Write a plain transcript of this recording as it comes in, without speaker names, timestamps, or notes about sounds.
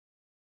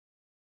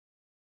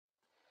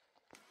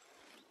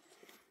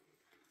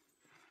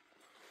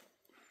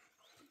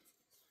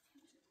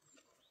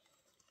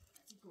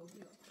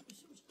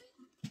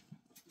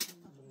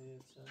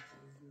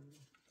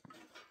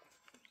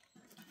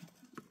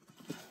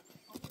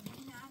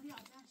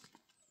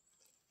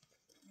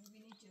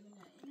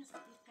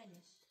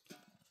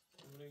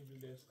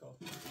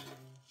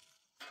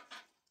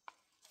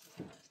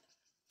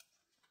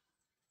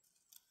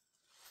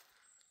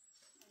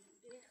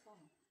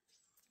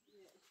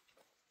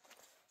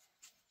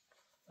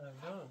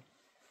نه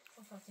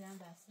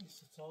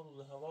ستار روز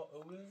هوا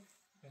اوه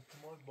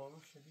احتمال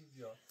بارون شدید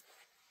زیاد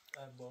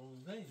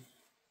بارون زنی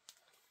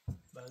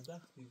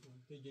بدبختی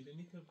بود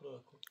بگیرنی که برای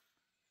کن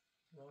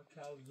ما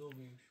که زو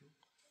میشو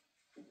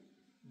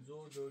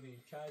زو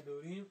دوریم که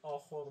دوریم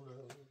آخر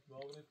نرود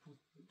باقر پوت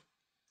بود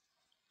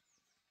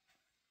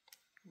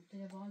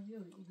پوتر بازی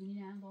بود ایگونی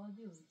نه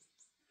بازی بود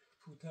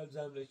پوتر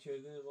زمره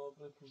کرده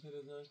باقر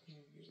پوتر زن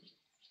کنیم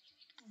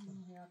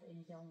گیریم حیات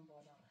اینجا اون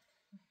بالا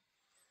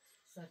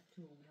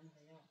ستو اون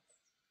حیات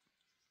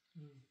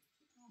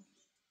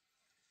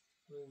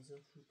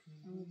بنزم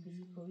شوکنیم همون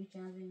بیشی کوی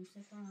چند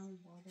زمسه کن همون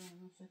بالا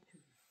همون ستو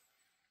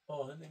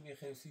آهن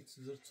نمیخویم سیت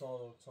زر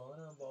چار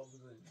هم با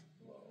بزنیم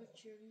بابا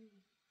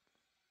چریم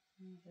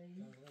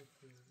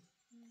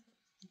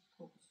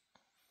خوب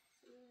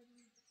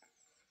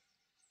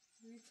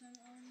میتون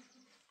آن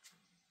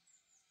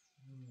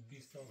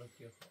 20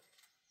 دقیقه خواب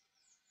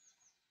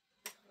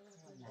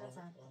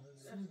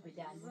سون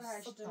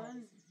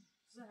بدن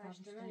زه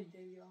هشتمنی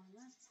دیوی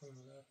آنه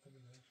 15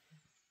 دقیقه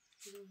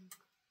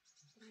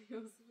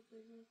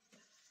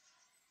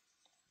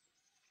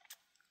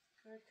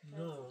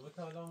نه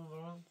بتالا اون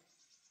برام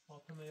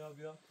حاتم یا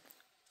بیا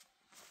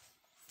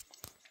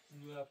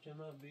نوربچه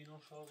من بینو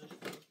شازش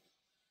کرد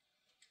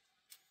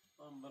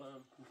من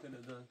برام پوته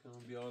ندن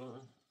کنم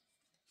بیارم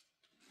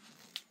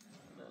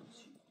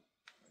نمچی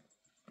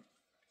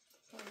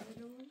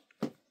کاملون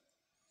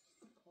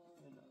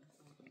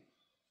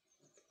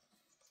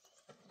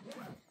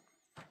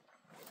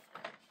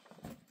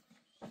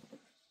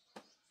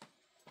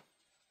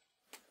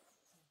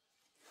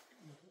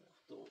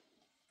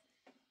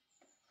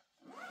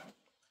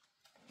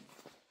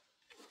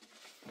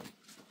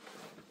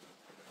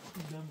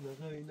دم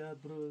نگه اینه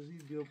برازی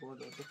بیا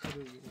بالا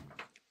بخره بیم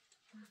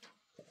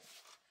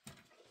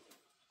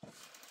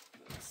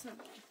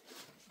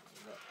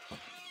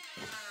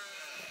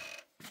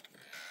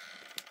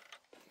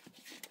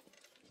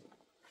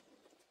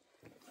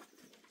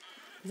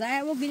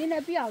زنگ و گینی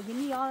نبیا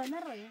گینی یاد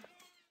نروی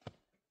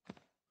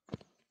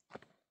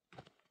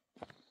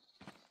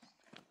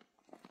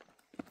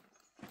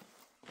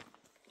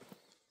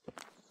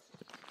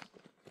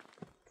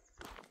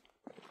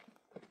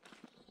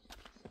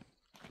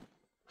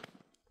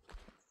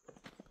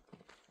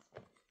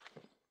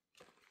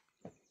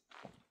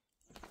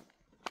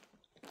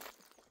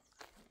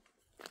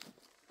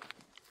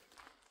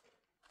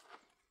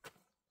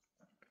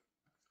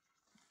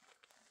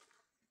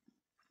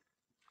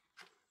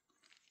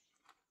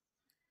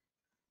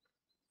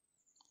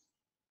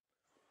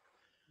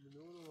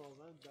منون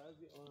واقعا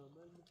بعضی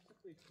آمل مثل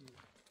بکنیم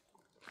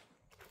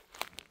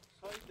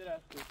سای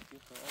درخت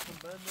بکنیم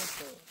آقا من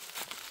نسا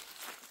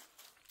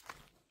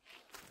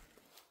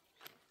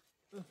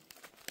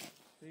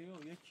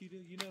دیگه یکی رو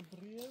یه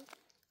نبریه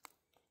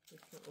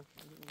بسه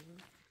افتاده اونه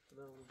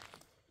نمون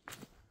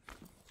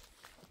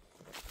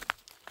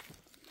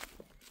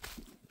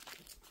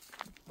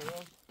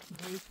خدا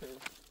بیته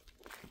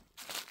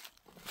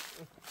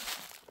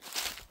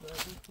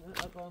من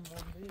اقام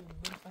مانده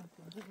من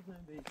فهمده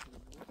بزنیم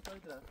بیتیم سای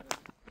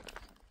درخت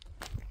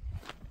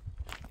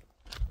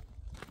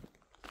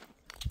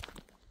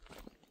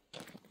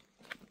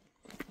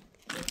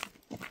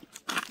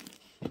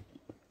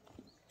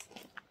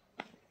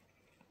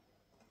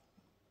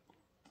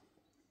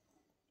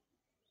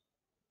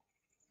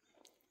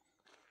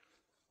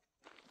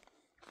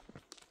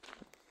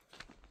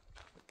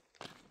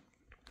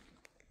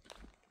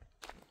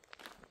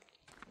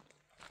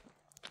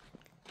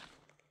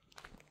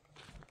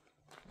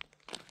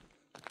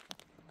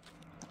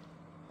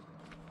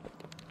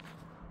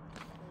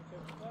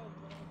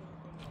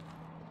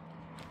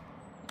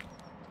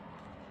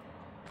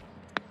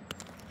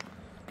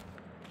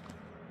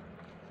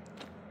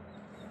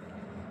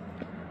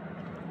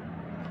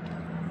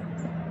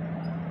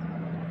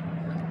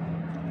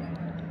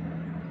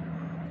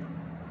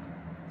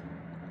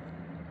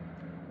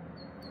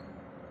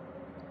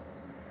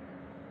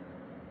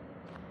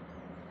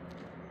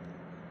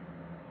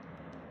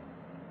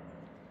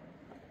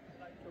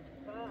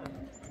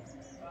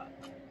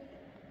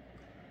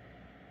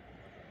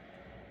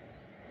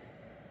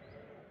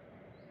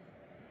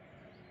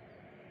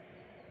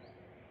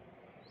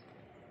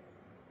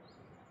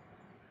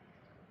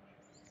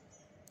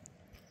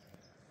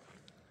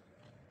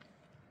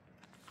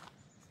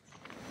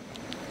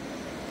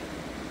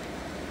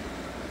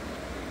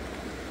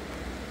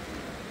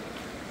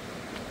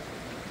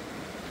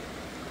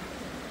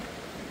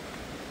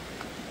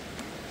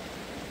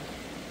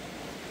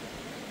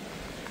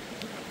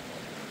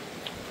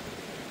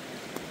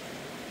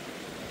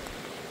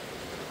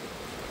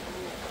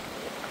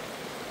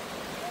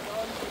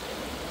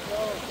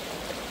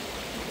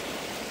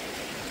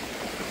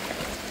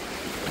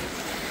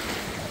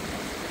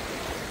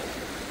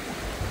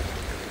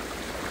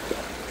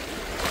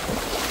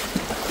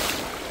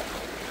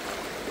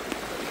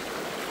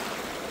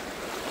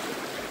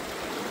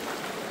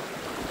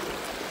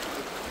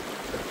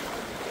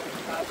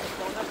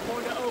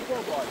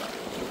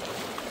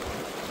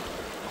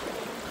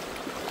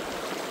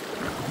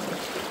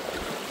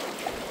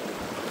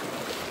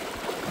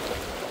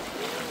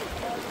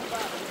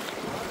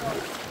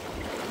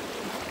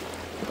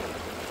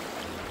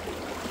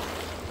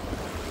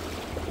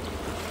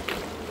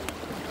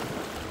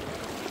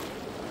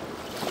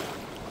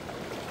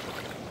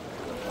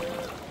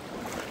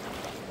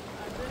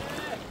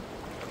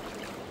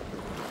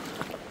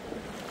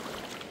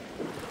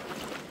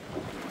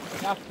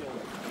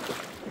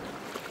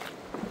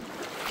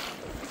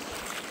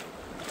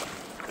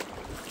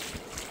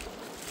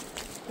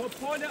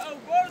پاله او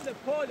برده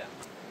پاله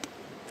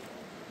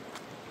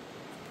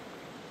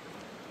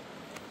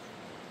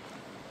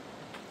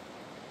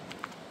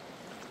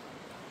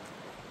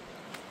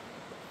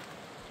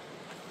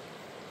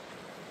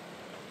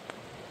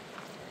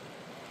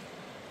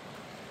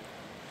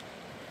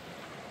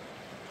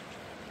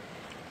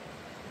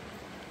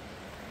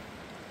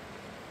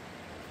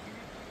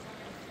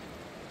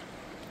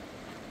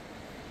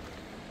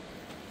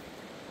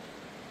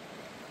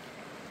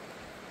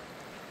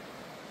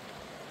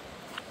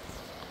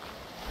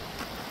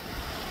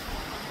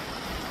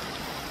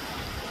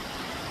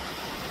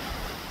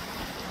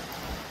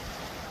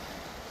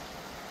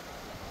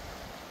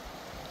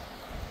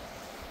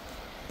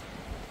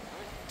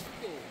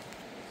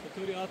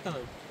چطوری آتم؟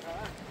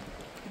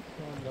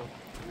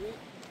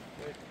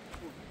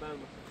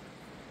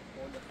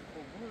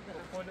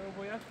 خانه او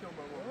باید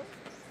شما ما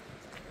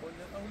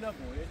خانه او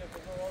نباید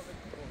نکنه آقا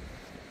بکنه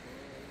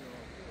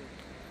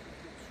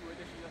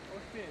شویدش یه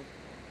خوش بین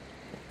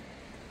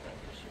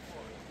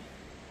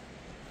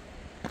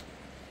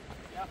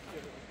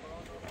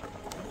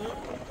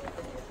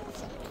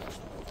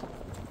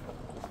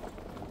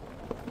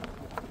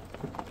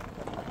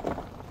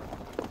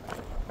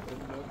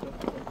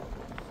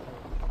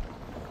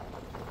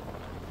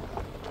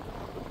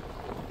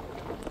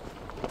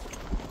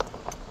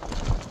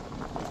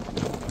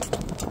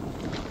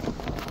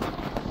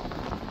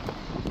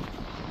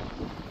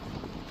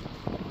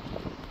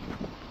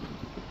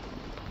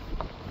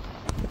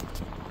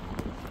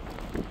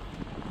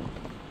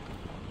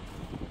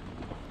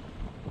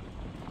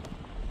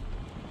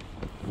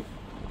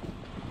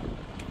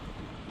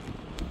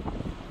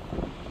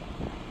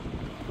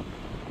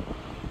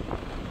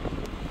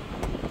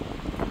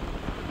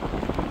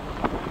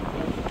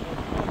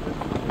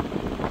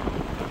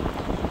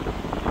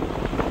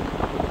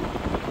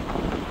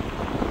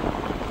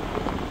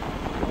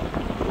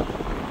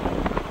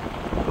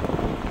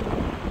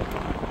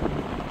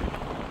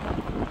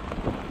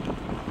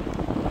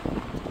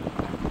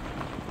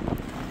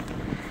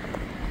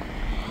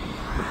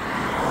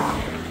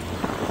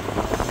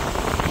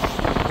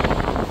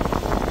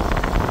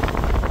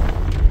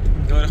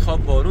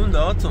بارون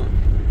دهاتون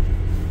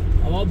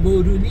اما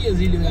بارونی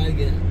زیلو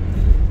درگه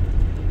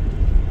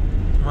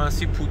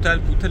ماسی پوتل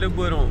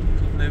برون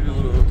پوت نبی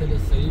برو پوتل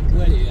سری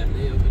بولی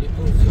یعنی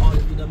اوزی آلی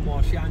بودن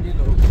ماشی عنی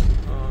لرو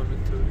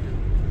میتونی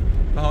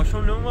به هاشم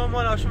نمو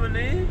مال هاشم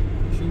نه؟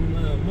 شون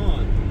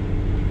مال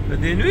به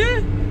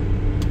دینویه؟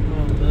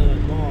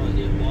 مال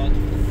یه مال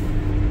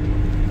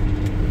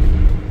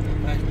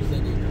بش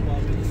بزنیم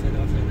مال بینی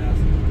صدا شده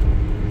است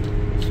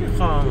چی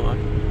خواهم مال؟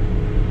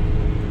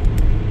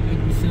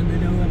 سنده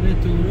نوره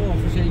تو رو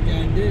آفشه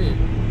گرده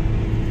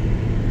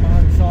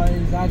من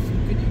سای ظرف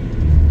کنیم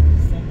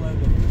سنبای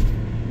بکنیم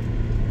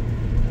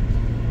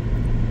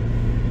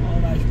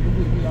آرش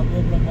بگو یا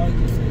ببرا مای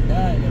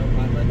دسته یا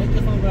من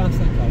نگیخوام برم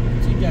سکار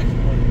چی گشت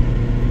مالی؟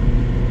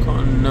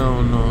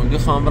 نه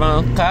گیخوام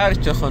برم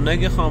قرچه خو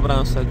نگیخوام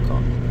برم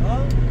سکار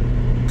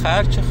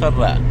قرچه خو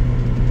را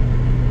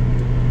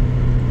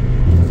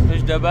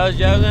پیش دباز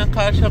جاگن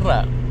قرچه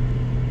را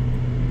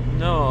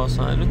نه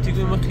اصلا الان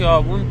تیگوی ما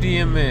خیابون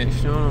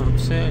دیمش نه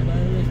سه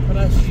منش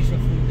پرست شیشه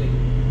خورده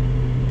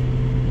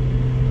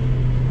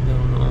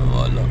نه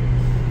والا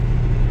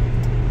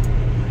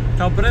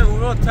تا برای او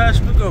را تش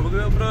بگو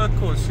برای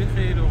کسی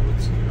خیلی رو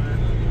بودی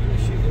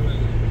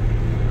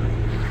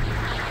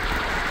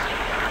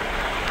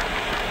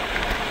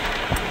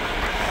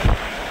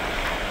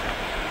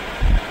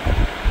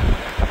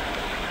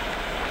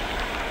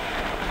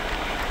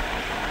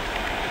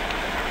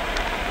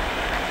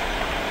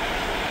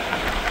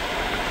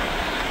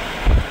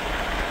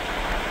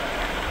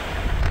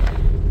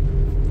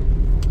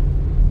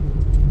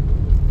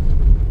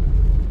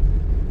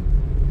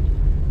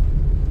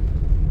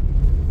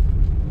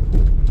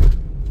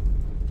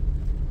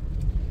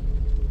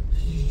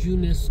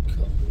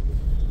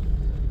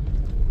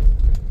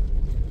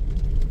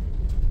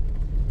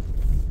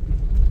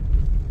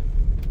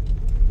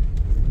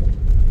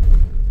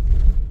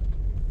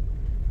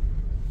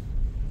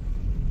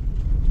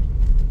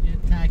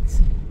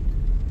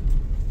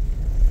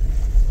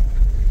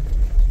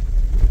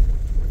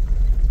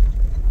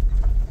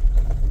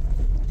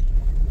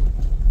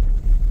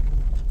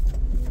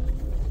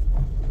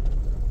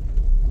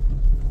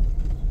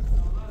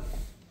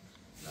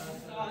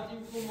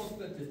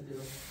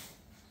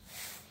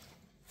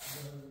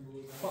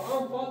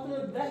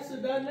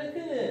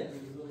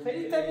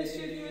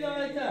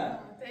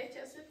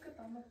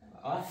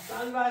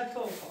اصلا باید تو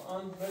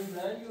آن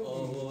بزنی و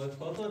آوای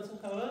فاطمه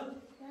چه خبر؟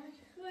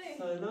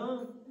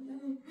 سلام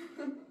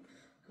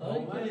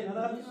آمه اینا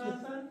رفتیم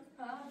اصلا؟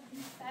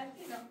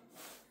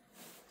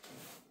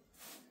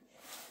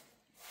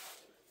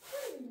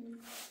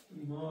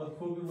 ما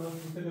خوبی من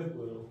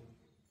تلفنم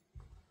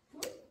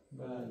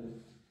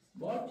بله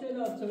با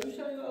چلا توی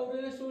شاید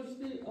آوره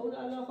شوشتی اون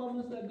الان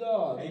خاموس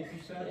نگار ای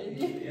پیش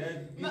رفتی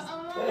ما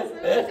اما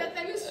مثلا شد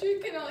نگوش شوی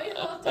کنایی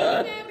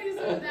خاطر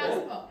نمیزون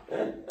دست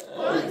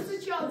با این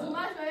سو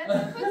چیازومش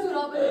باید خود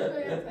زورا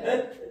بده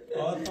باید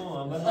آتما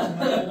محمد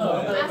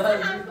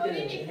اصلا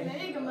همکاری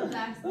میکنه میگم با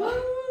درس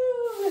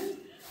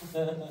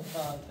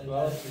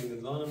راست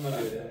میگه زانم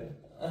مگه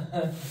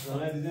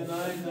زانم دیده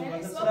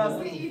نه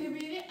صبح ایری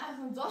بیری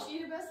اصلا داشت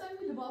ایری بستم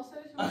که لباس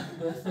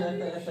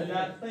سرش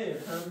شلقه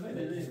هم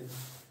بده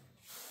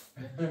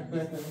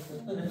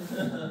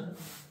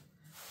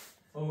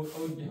او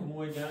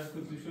همون گرم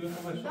کتو شوی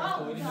همه شما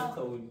خوری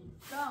نتاولی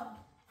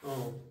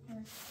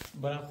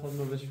برم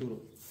خودم به شروع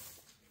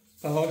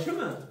به هاشم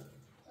هم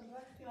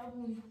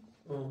خیابون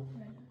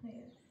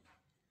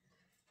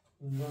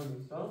اونجا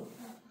نیستم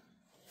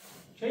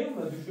چه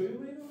اومدی شوی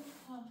بایدم؟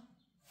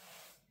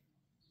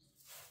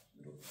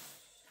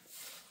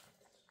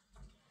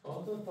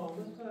 آتا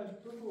تامل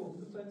کرد تو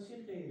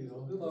بچه خیلی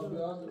را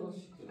طبیعت رو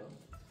شکرم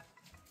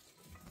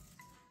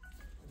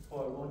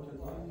پارمان که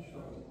دارم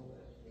شد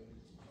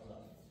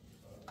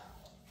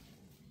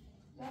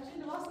درچه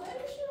لباس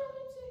نمیشه رو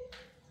میتی؟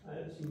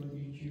 هرچی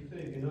بودی چیفه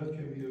اینا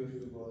که بیرو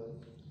شد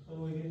باید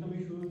خواهی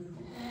همی شروع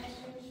شد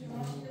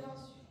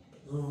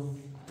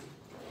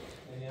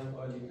یعنی هم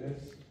عالی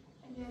برس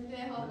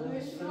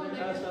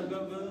اصلا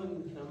بگم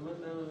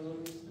محمد نمازم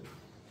نیستم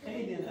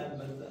خیلی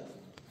البته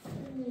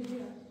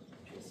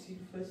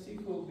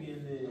کسیفو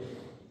بینه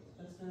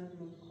اصلا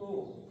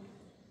کو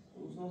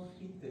اوزان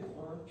خیده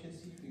آن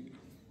کسیفی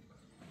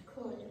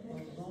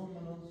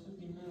اوزان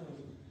مناسبی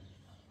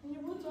نه یه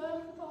بود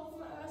دارم که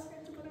تاخون عوض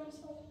کرد تو برم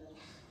ساخته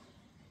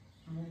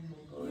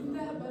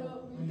ده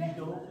برا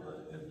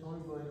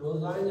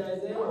روزان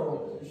جایده و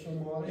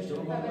شماره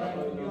روزان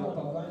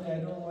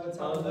جایده و باید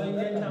حالا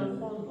یه کم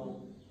خوندم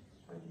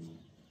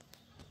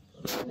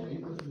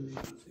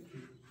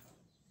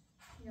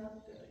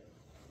یاد داری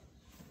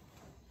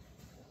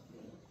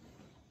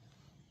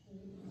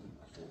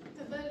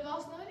تو به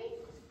لباس ناری؟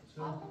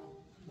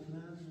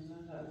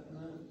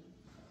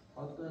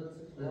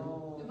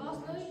 لباس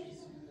ناری؟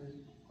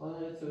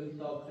 آنه توی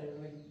تاب خیلی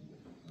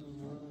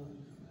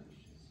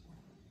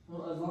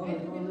از آن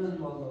نمیدونم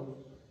مالا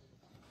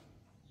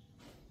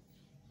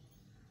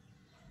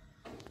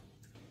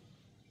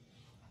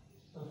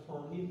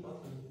افانی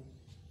بطن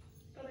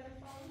برای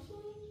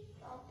فانسون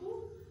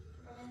آبو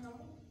برای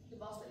نمو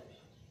لباس داری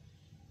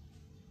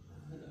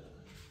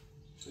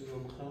چه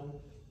بخم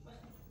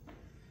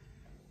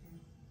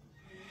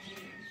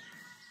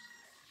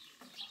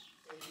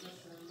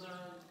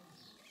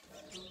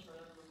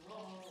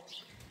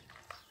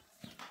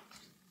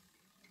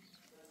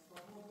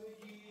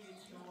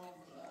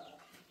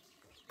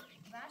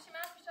Hashim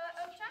هم بیشتر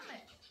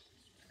کمه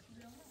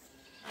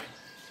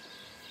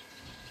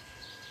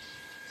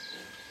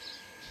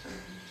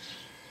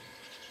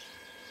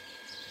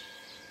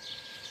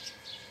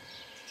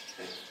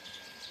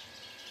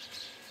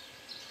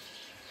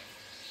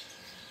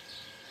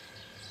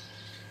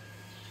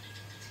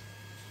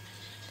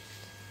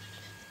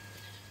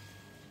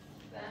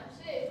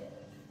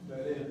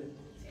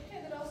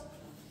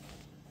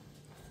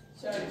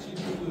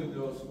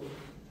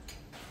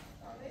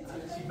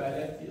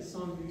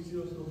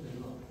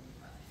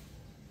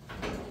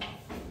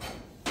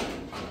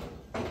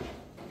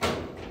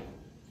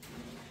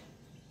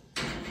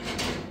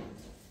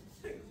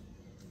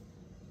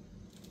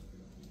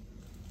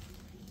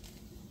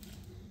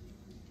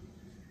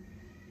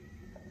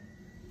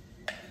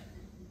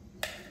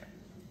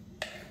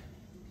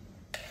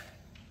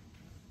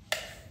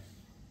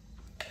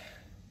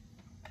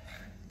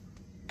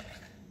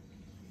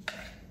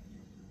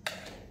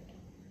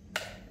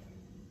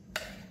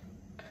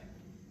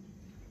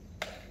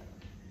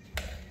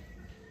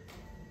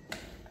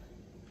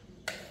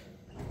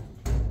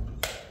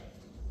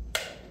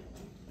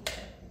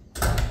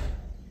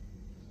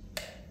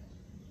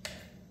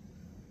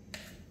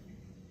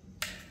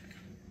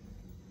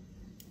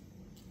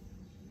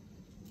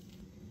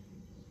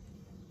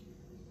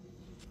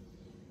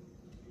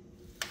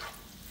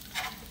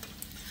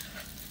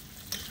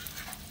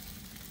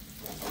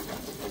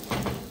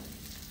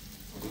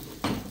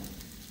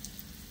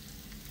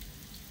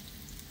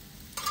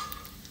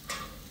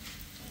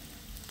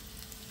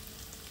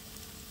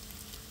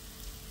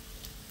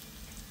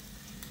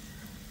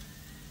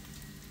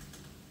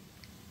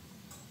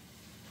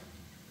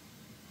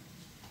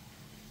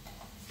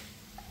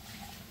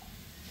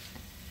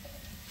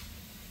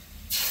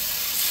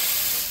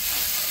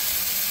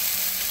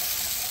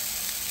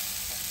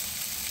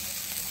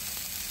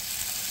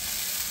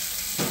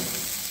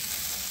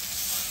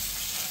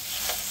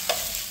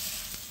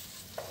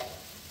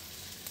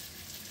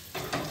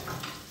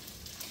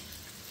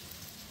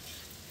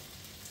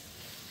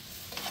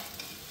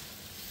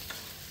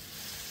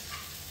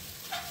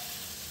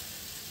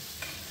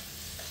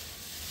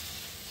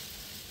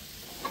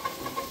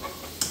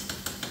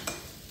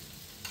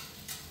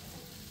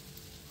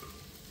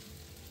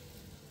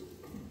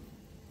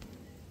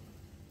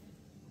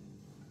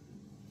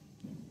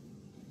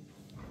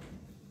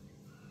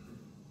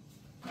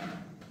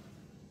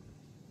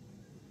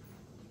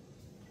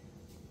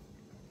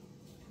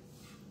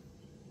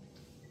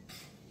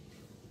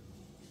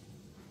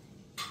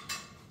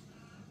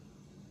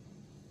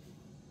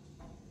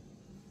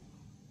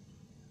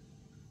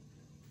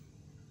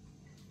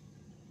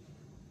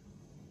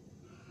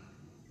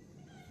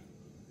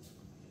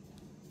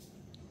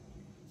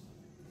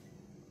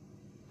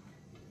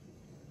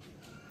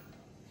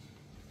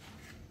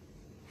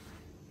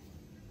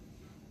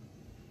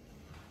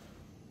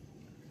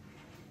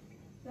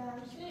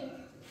Damshit.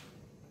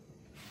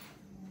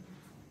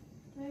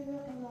 Maybe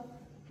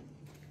Allah.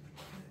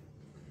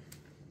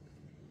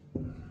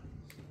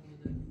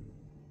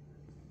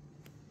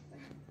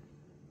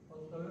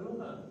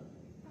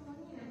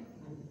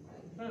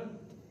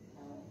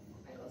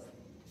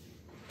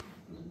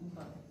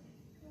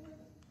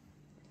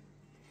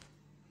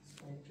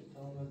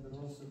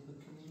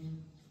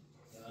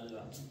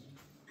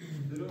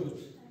 درود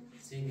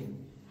singing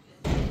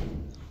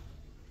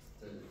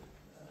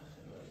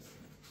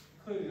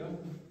خیلی هم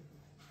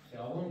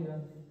خیابون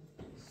یا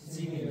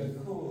singing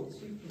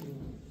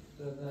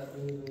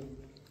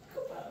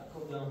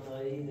کبلان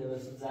هایی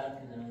دوست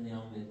زرد کنم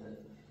نیام بهتر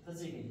تا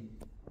singing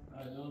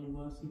الان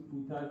ما سی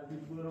پوتر پیش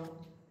برام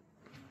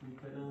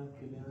پوترم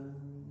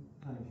کلیم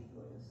 5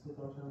 تا است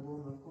تا شما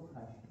برم کو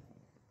 8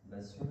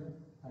 بس شونه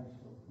 8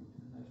 تا پوت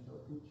 8 تا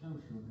پوت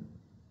چند شونه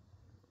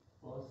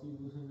باسی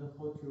دوست اینجا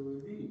خود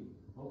شوردی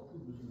وقتی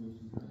دوست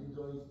نیستی این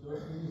جای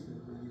استراحت نیست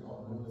خیلی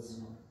آروم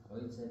است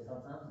باید سه تا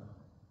هم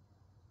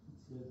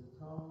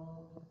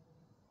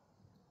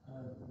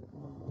هر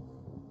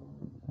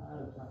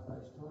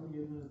تا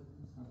یه دونه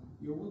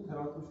یه اون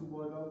تراکشو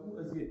بالا بود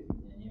از یه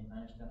یعنی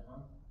 5 تا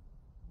هم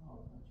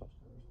 5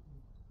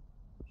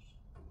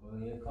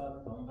 تا یه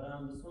کار tam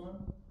برم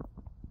بسونم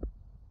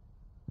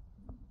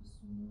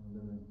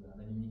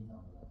ولی نیتم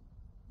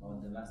با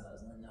دوست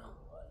از من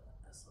نخواه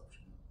اصاب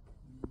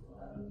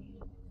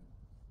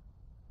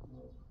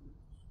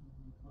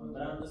شما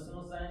برم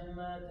بسونم سعی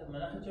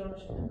من چرا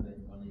میشه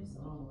نمیدونی با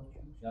نیستم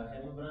یا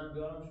خیلی برم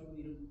بیارم شو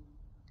بیرون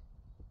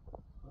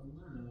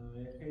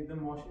خیلی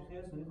ماشین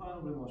خیلی سونی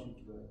خواهیم روی ماشین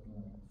کی داره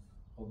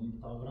خب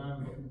تا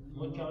برم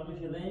ما کار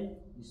میشدیم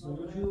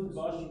سونوچو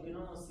باش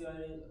کنم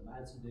سیاره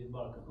بعد سیدای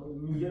بار کنم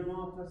میگه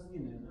ما پس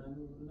اینه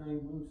نه این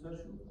بوستر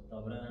شد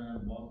تا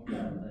برم باب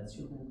کردم بعد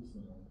چی کنم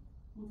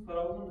بود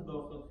فراغون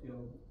داخل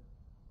خیابون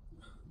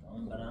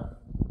من برم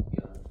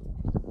بیارم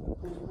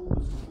خوب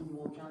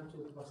محکم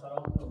شد با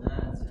سراغ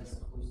نه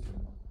چیز خوشت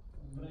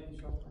برای این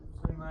شاید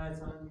خوب من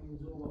چند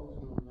زو با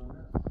اون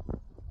نه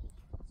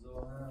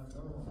زوها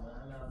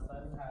من اصلا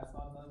هر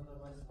سال دارم تو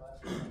باش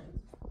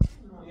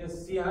باش یا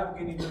سی هفت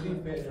گیری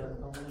پیدا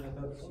تمام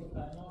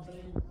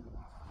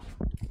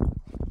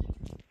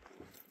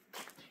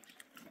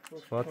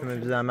فاطمه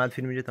بی زحمت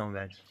فیلم میگه تمام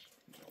برد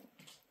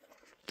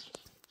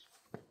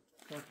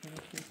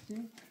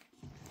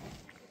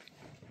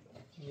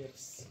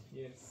Yes,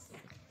 yes.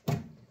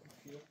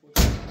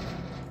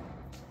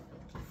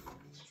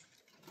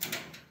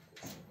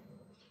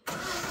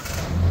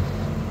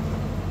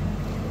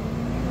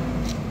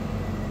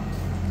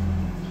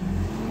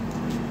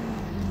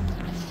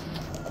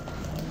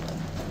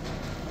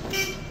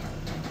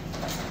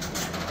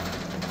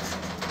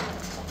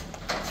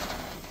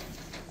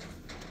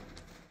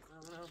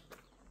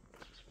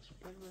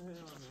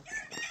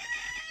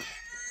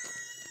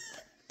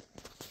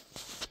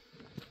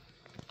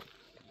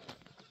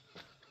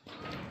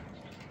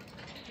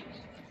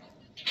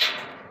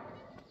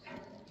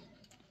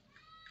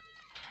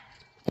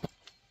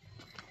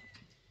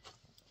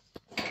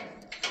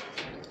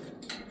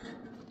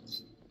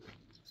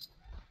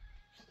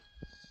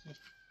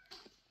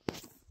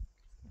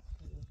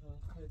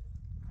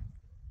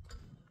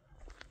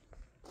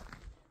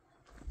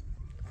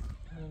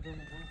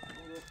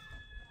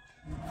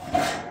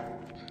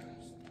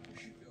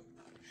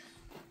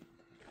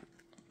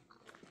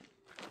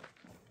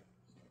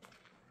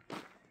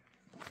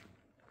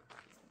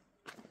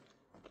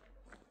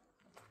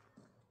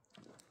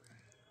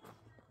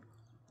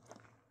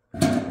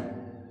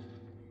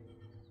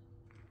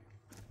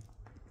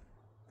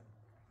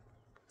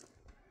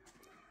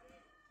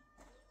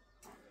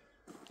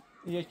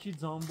 یکی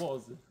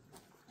جانبازه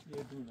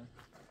یه دونه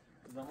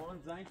زمان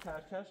زنگ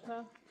کرکش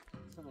هم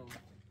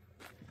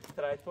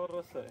ترایتور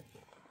رو سرش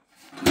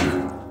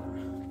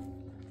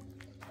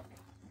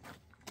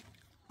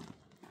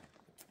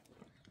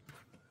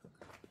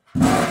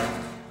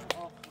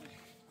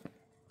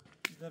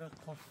درک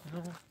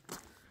خواستنه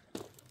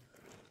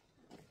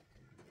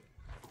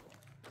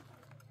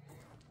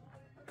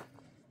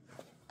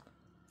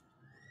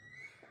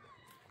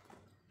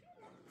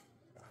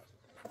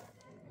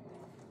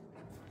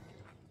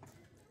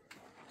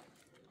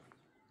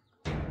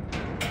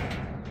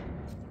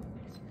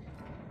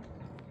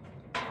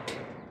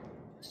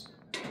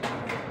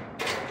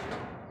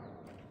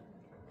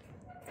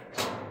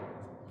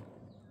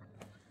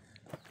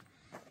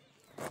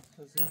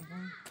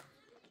زندون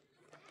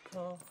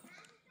تا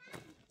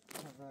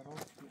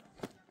نظرات بیاد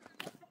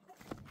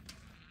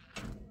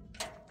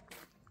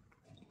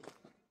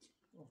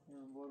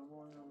انبار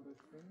ما اینم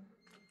بشته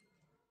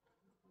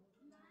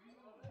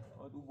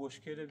او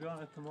بشکره بیان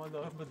احتمال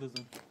دارم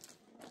بدازم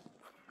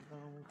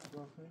همون تو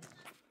داخل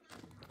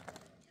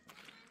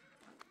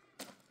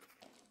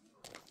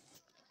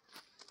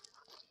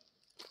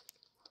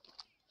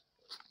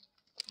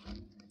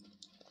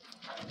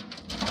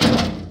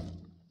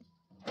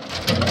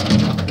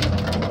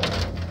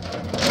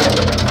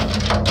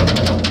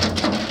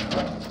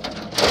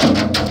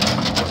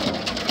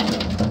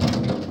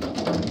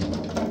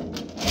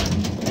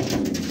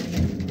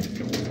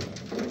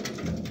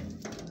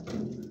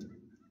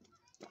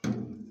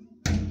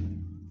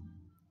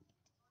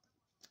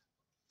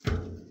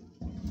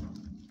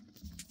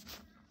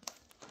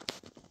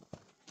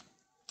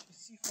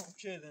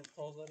edin.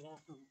 Ağlarına.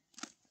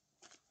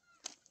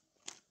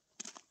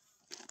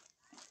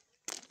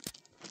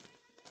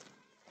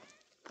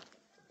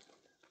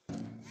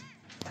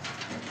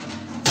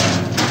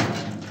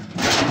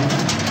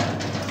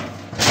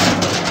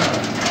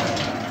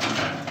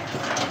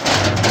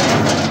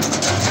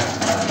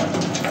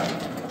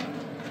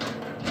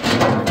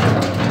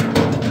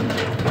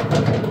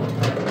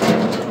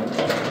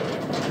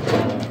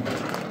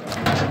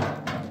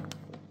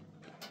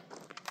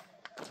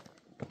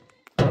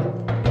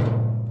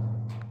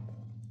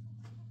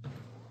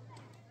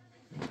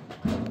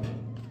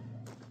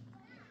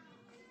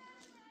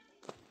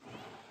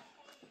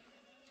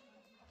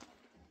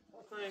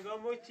 انگار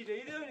ما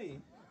تیره‌ای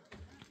داری.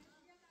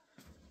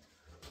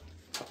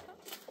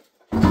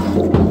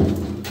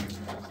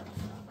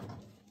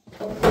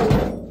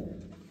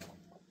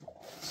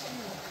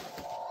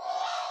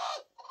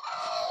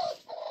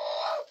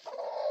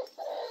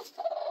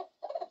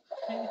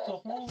 خیلی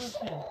تخمه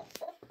بسید.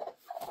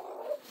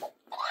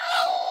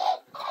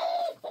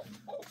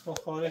 با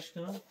خارش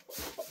کنم.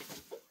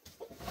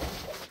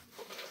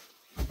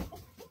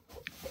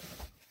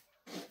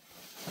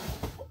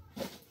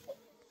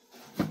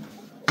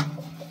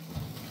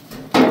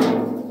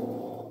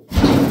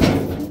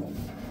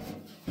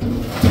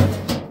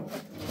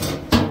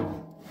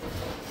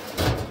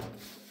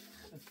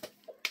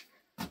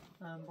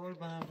 انبار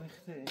به هم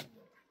ریخته.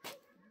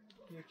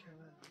 یک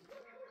کمر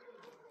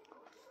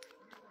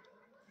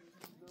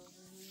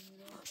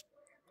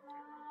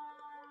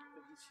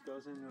هیچی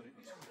لازم نارید.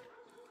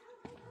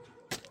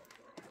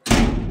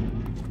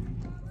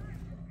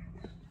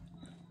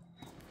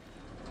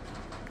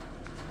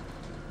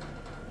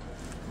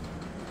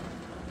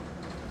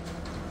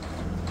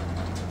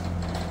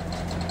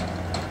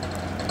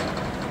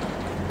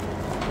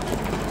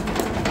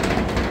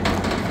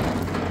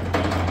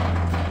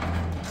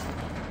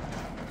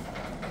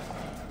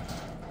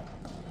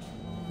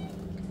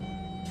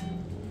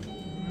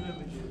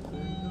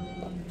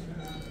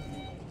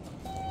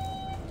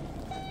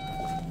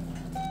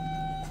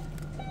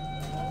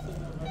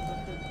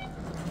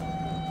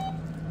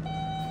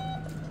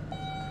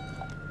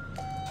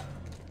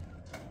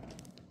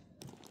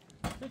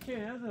 چه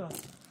هذا؟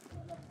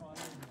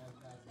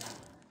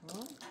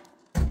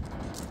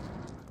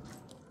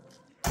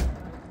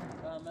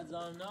 محمد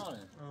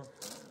زانانه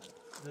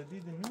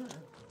جدید نه؟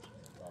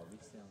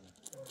 باویسی همه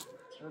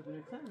چرا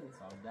بریتن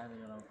نیست؟ 17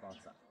 میلیون هم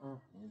کاسا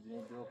این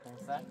دونه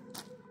 2500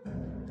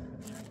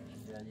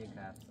 این یک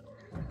هفته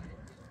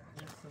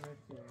این سنه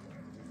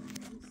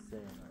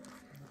سه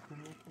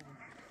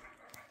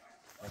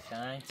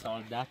قشنگ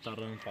سال 10 تا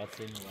رون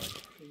پاسه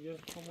میباید یه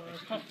کمونه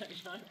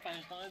قشنگ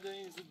 5 تا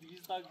داریم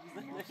 200 تا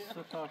گذاره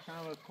 3 تا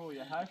شنبه کوی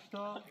 8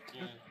 تا 2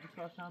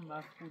 تا شنبه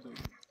مفقود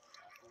داریم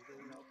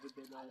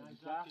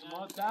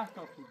ما 10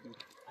 تا خود داریم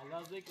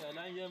الان ذکر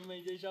الان یه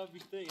میجه شا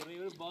بیشتر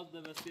یه باز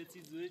دبسته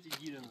چیز دوره چه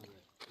گیره نده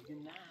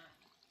دیگه نه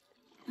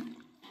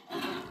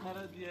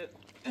هر دیگه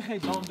خیلی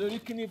دامداری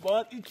کنی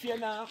باید این چیه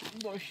نه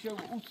داشته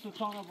و اون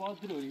ستان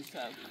باید روی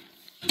سر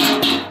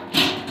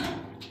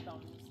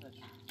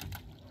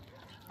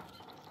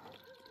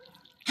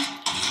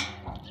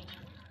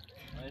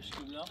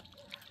عشقی بیا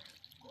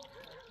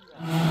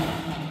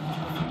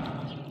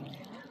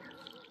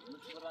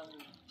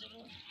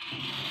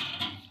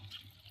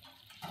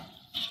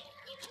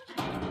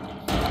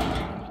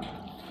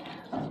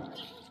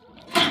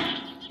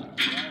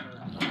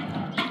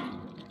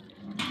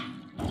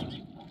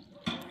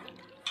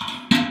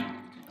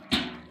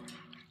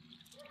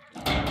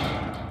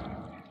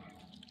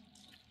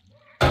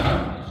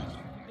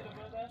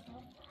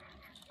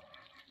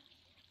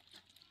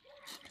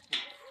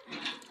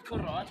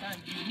راحت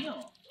انگیرنی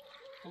ها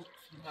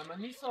همه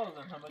نیست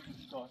سازن همه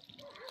دوستار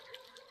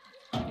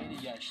خیلی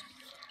گشت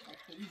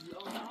خیلی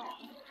زیاد نه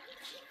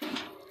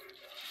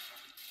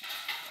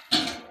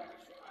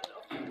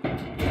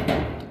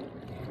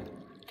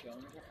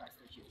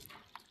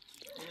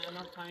این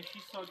الان 5-6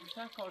 سال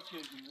بیشتر کار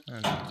کردیم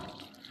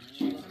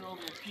چیزی رو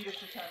پیرش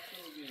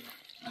تحصیل رو بیریم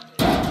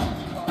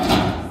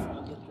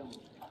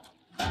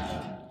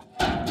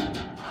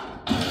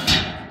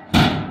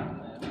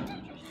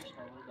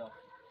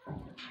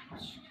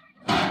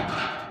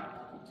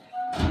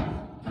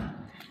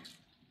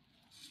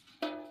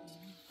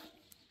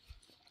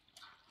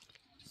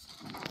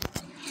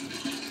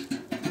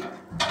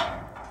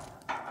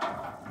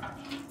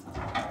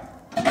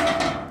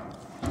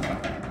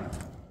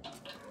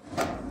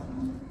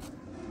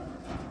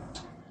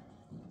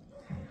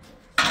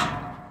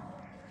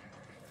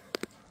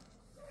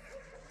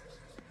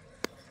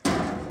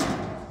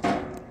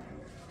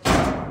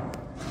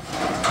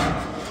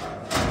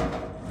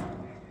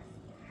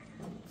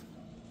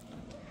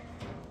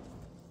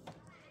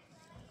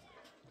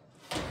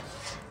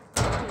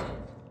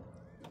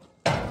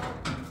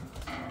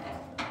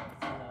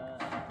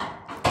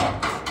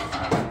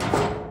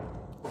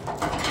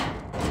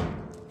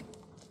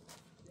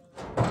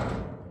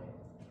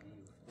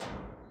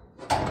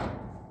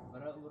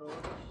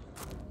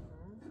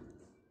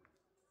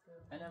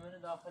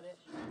داخلش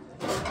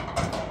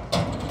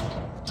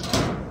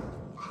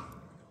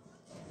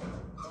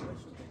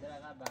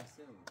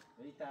نیسته بود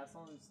ولی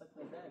ترسان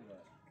سکت در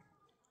دار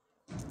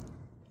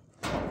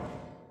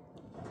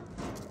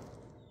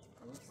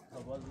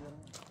تا باز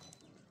بیارم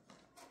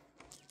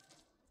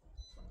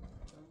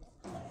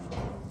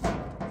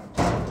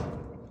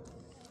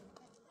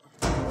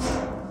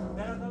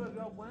در آقا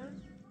بیا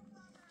بوین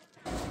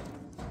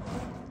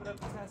برای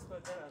پس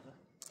باید در آقا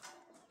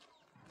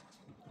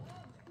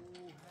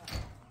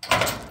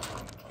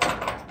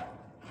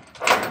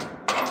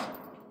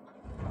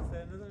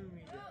سر ندارم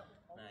میده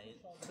نه این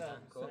سر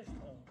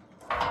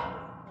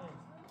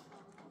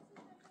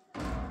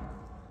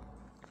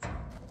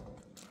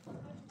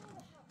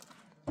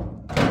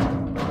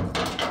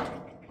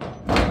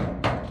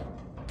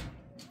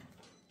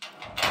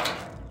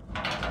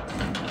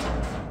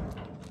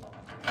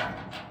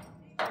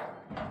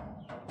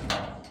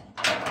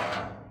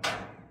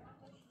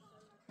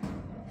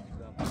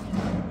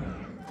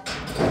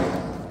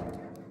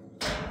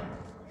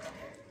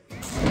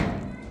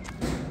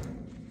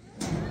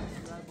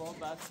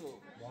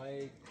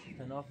وای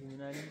تنافی می‌نیم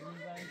زنگ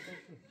شد.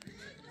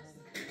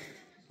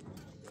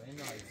 وای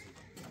نایسی.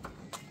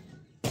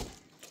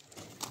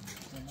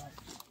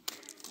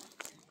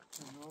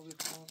 تنافی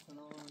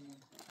تنافی.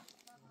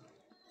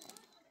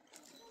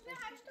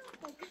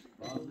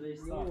 بازش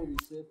سال.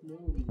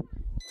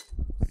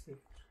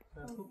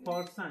 تو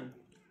پارسنگ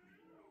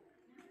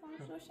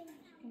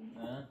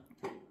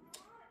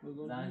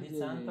زنگی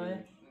چند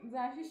تایه؟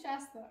 زنگی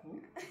 60 تا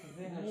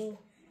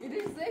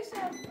ایدش زی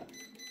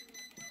 60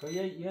 تا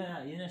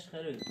یه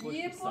نشخره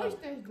یه پشتش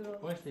درو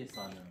پشتش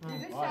سالم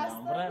ایدش 60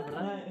 آدم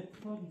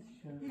تا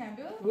برای نه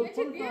بیو یه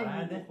چی بیو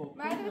مرده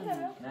بتبیو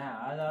نه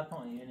عدد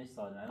تا یه نش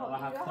سالم خب ایدو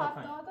 70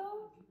 تا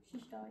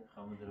 6 تا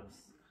خب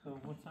درست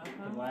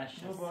خب باید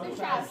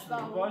 60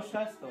 تا باید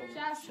 60 تا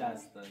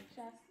 60 تا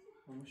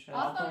 60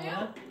 آتا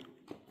بیو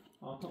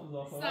آتا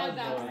اضافه 100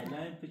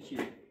 نه این پچی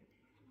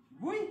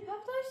وی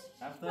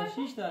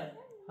 76 تا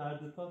هر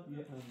دو تا یه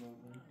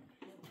اضافه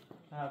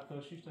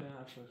 76 تا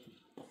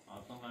 76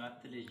 آتا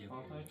فقط تلیجه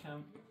آتا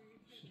کم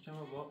شکم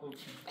با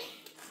اوکی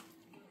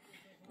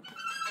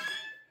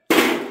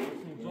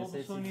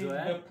زونی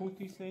به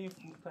پوتی سه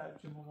فوت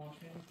ترجمه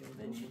ماشین که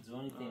زنی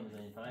زونی تیم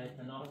زنی فقط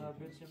اتناف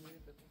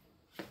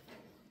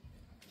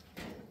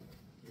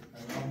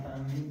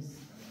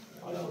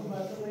حالا اون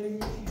مثلا این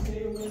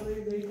چیزه و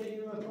میره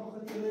این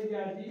مکان خیلی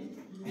گردی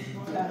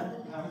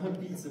همه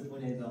پیتزا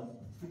پونه دا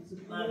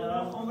من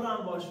قرار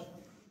خمرم باش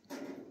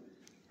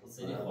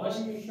سری خوش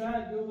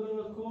میشه دو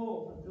برو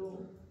کو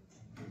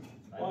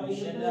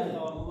میشه در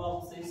خواهمو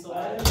با سری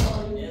سوال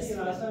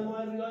نصف اصلا ما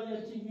ریال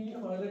یا چی بینی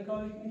خواهده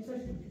کاری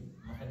نیستش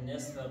ممکن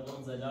نصف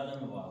قون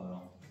زلال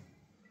مبابرم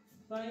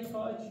من این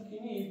کار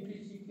چیکنی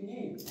پیش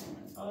چیکنی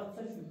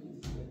آتا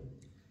شدی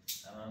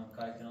تمام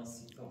کار کنم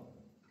سیکو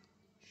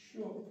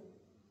شو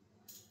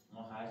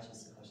ما هر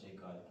چیزی خوشه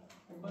کار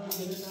من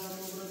گله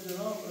نرمون رو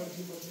جراب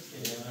رسی باشه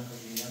که من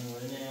خودیگم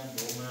مورنه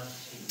دو من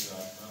چیزی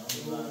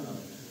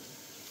راسم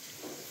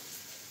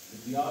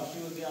بیافشی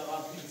و بیا آقا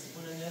پیتس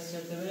خونه نصف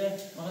چطه بره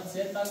ما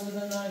سه تک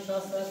بزن نه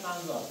شاست داره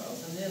 50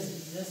 اصلا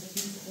نصف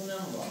پیتس خونه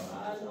هم با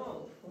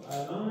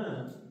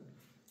الان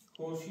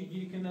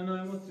خورشیدی که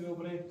ننای ما توی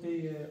برای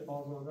تی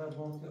آزاده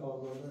بانت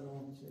آزاده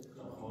نام چه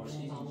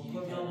خورشیدی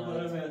که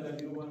ننای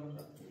مردلی رو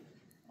باید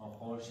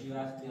خورشید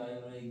وقتی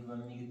آیا برای و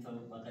میگه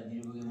تا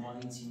قدیر بگه ما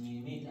هیچی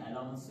میرمید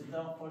الان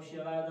ستا خورشید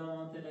وردم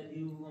ما تا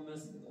قدیر بگم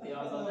بس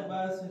آزاده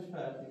بحثش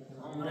فرقی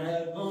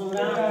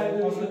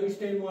عمره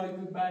بیشتر ماهی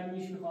که بر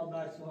میشه خواب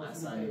برس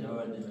اصلا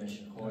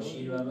دوردمش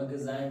خورشید و مگه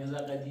زنگ بزن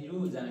قدیر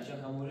رو زنگش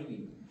هموره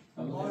بید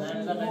و مگه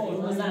زنگ بزن قدیر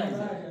رو زنگ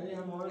بزن یعنی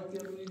همه که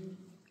روی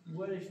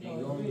بورش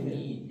نگاه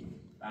میدید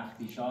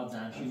وقتی شاد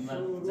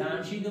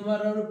زمشید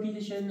مرا رو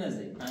پیلش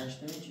نزد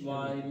پنجتمی چی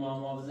باید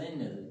ما بزنی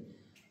نزد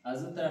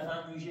از اون طرف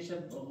هم میشش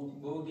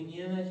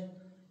بگنیمش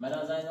من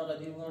از این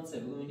قدیر بگم سه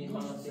بگم اینی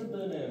خانم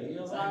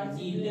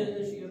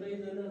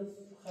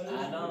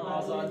الان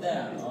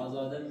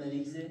آزاده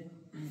مریضه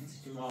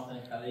که ما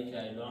آخرین خبری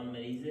کردم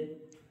مریضه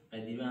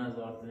قدیر از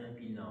آرتن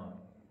پیل نهار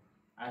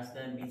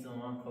اصلا بیت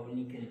ما قبول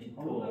نکنه که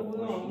تو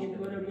خوشیش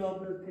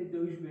کنه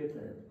دوش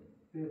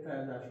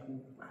بهتر داشت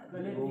کن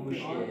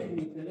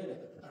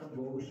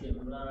بوشه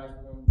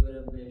من دوره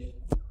بهش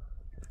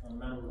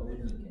من قبول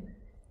نکنه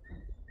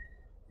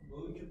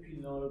بایی که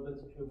پیلنا رو بده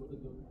که بوده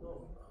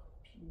دو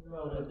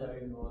پیلنا رو در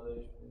این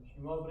مادرش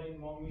بشیم ما برای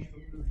ما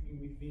میشویم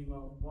میشویم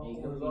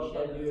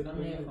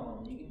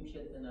ما میگه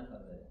میشه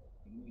نخواه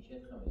میشه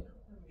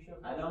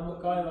الان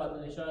مکای وقت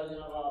نشاید این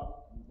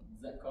آقا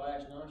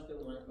کارش ناشته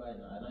و من کاری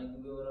نه الان این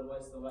گوگه برای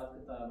باید صحبت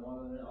که تا ما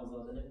ببینیم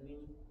آزاده نبینیم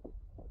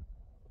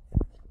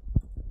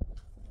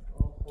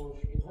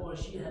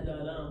خورشید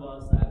حداقل هم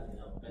باید سر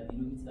کنم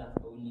قدیرو هیچ وقت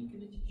قبول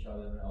نکنه چی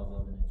شابه من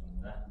آزاده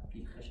نبینیم وقتی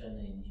پیل خشن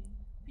نینیش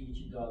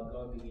پیچ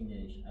دادگاه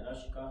ببینیش الان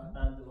شکار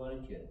خطن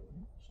دوباره کرد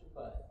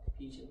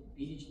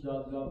پیچ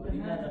دادگاه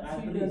ببینه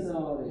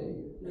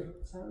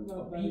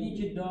پیلی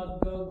که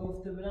دادگاه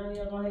گفته برن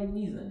یه قاهی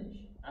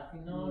میزنش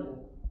افینال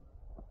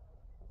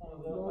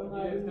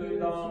گرفتوی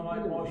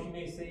دام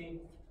ماشین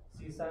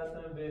 300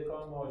 تن به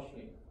کار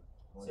ماشین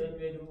 3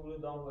 میلیون رو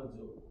دام و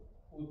زور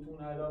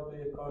خودتون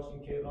علاوه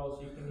کارشین که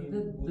راستی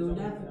کنید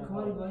دولت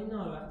کاری با این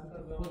وقتی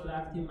که خود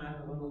رفتی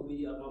محکوم و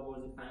بیدی آقا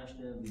برزی 5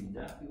 تا بیدی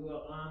رفتی و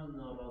آقا هم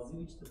ناراضی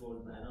بیچ تو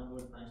برد الان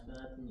برد 5 تا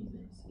نتون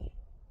میزنیسیش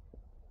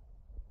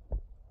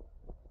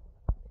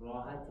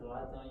راحت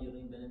آن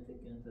یقین بنت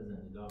تکن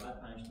تزنی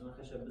لاغت 5 تا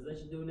خشب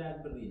بزنش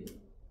دولت بریده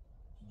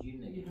جیر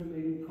نگه هم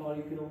این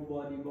کاری که اون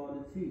بالی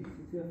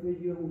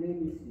سیفه یه هونه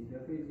نیستی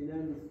دفعه زینه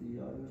نیستی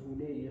یا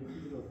هونه یه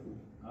خیلی را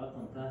کن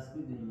آتون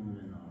تسکو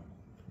دیمونه نار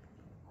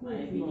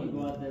من بیگی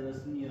باید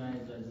درستون ایران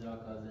اجازه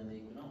کار زندگی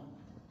کنم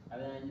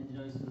اولا اینجا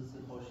دیرانی سوزی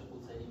خوش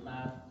خودسری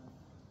مرد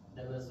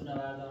درستون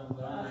بردارم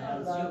برام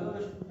هر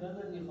زردارش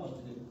بودن یه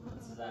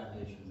خاطره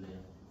زردارش بوده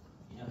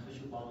اینا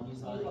خشو قانونی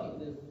ساده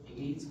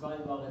دیگه هیچ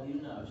کاری با غدیر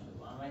نداشته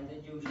با اما اینجا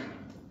جوش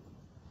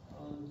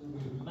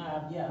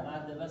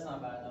مرد درستم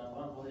بردارم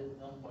برام خودت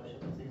دام خوش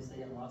خودسری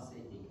سه ماه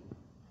سیدی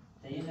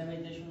تایی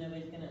نمیدشون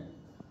نمید کنه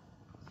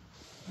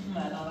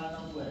من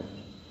آوردم باید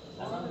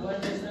اصلا باید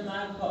مثل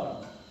مرد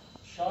کارم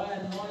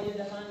شاید ما یه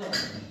دفعه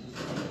نمید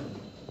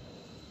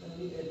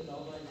یعنی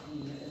اتنامی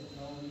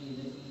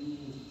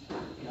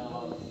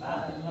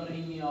وقتی ما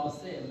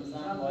ریمیاسه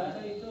مثلا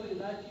باید تو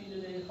بچه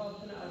اینه نخواد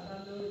کنه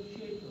اصلا داره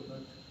چیه تو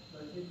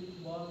بچه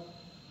تو باید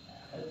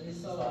خیلی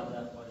ساده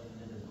باید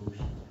نده دوش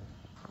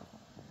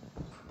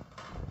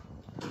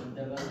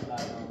این دوست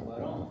بردام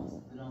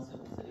برام دلان سه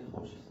بسری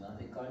خوشیست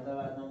نه کاری دا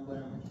بردام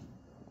برام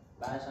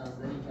بعدش هم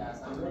زنی که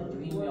اصلا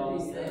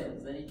ریمیاسه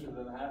زنی که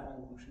به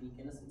حرفم گوش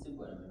میکنه سنسی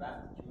برام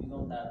وقتی که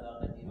میگم در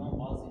داغ دیران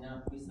باز اینه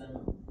هم پویستم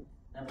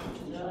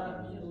نپوشتی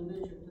شاید اونه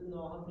چه تو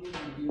ناهم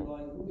بیدی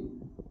بایگوی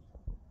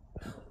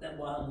خودم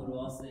با هم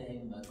رواسه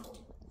هم بکن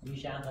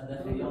میشه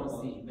انقدر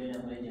خیانسی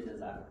برم رجل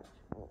زرد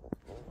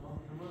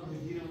همه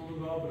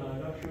گیرمون را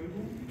برانگاه شوی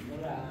بود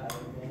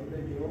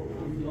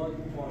زیاد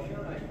باشه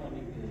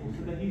رشتانی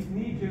که هیچ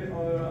نی که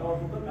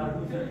آفوقه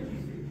قدوزه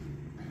چیزی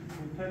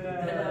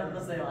دلم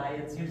مثل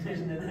آیت چیزش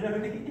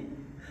ندارونی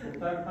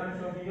در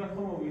 5 تا میگه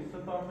خمو 20 تا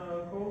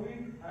کوی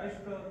 8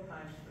 تا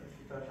 5 تا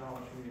 6 تا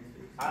شامشون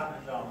نیستی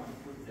حرف شام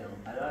فوتم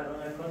الان رو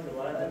نکن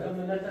دوباره اگر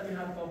ملت هم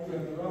حرف کافیه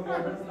رو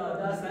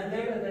دست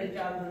نمیده که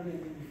عدد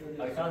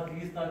نمیده اگر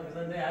 20 تا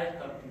بزنده 8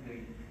 تا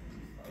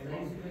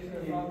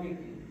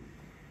میگی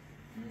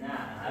نه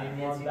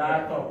همین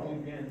 10 تا پول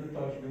بیان 2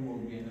 تاش نمو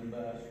بیان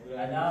بس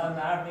الان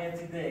حرف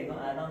میتی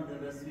دیگه الان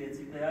درسوی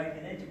تی پیدا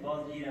کنه چه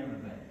باز گیرم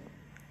میبره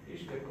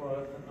işte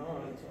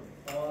koordinaten.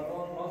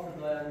 Aron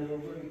nasıl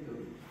dayanıyordu gidiyor.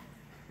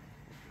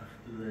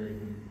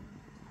 Tabii.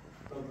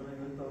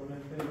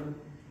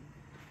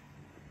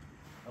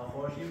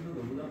 آخرشی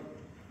بگو بودم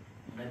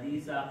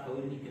ندی سخت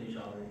طوری نیکنی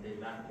شاید دی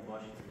وقت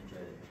باشی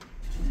تنچاره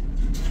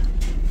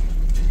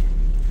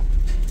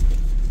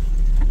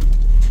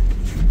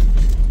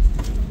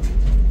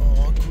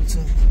کوچه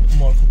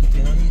مال خود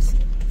پینا نیست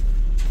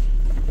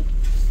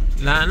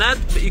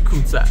لعنت به این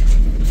کوچه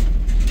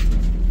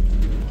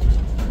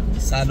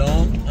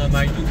سلام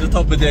همگی دو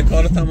تا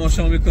بدهکار رو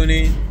تماشا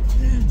میکنین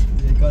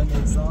بدهکار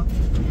نیسان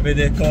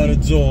بدهکار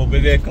جو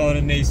بدهکار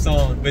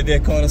نیسان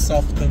بدهکار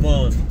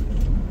ساختمان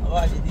آقا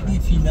اگه دیدی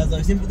فیلم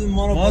نذاشتیم بودیم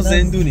ما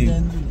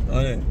زندونیم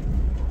آره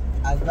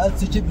اول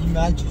چه که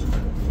بیمج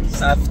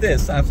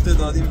سفته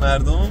دادیم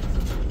مردم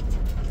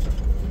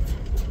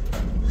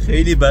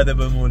خیلی بده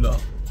به مولا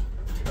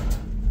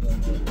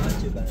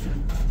چه بده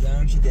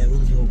زمانشی در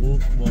روز حقوق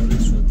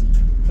وارد شد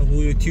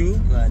حقوق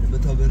یوتیوب؟ بله به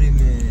تا بریم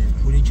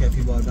پولی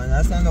کفی باربند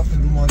هست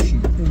انداختیم رو ماشین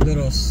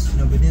درست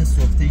اینا بدین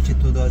صفته‌ای که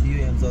تو دادی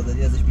و امضا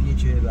دادی ازش بگین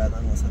که بعدا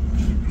واسه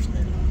مشکل پیش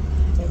نمیاد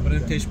تا بریم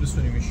تش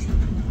بسونیمش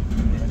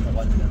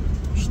اعتقاد میدم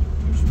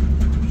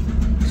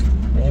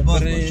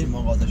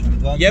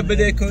یه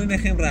بدهکاری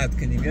نخیم رد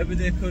کنیم یه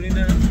بدهکاری نه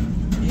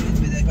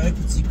یه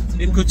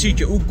بدهکاری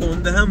کوچیکه او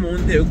گنده هم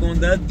مونده او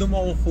گنده 2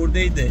 ماه خورده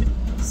ایده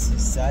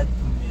 300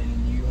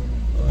 میلیون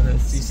آره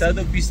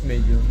 320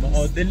 میلیون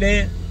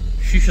معادل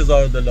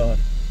 $6,000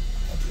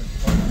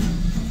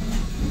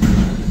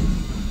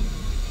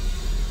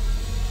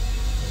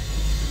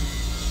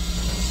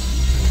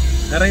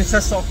 در این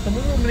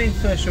ساختمون رو من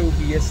تو شو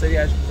یه سری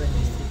اش بزنیم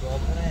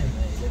استفاده کنیم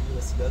یه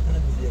وسیلات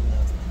نمیذاریم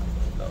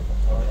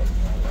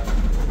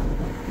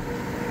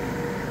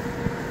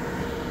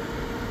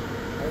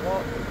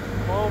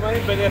ما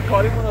اومدیم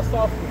بدهکاریمون رو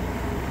صاف کنیم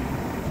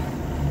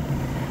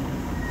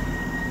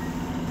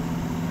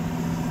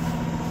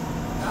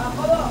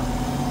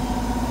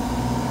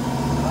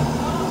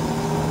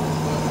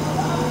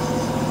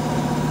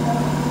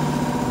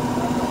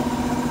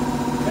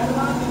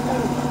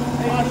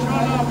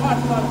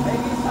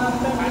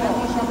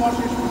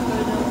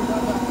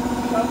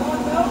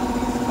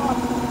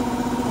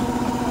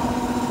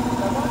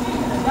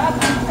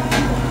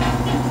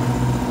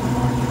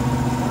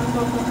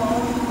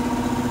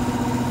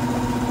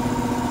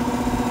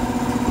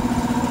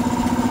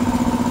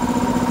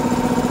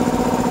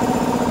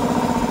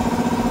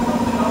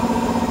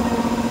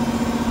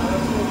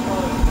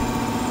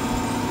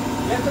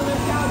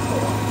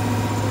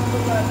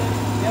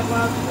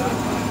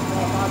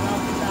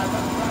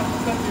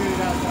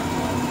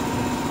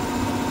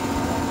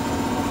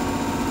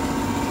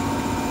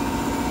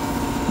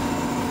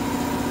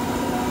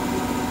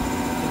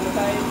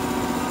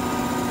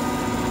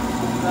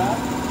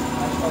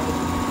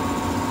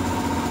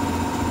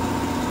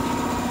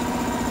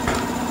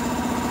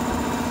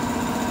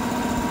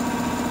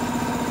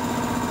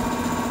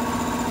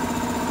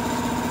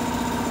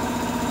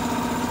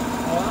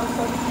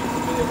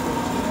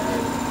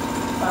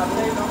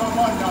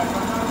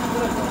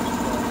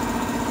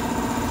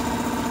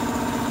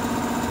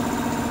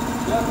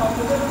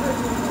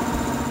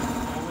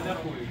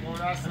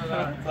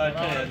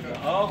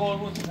آقا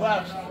قربون تو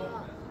بخش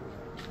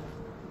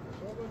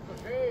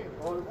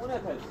قربونت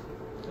هست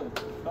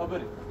تا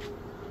بریم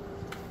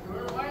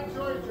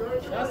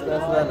دست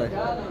نکنه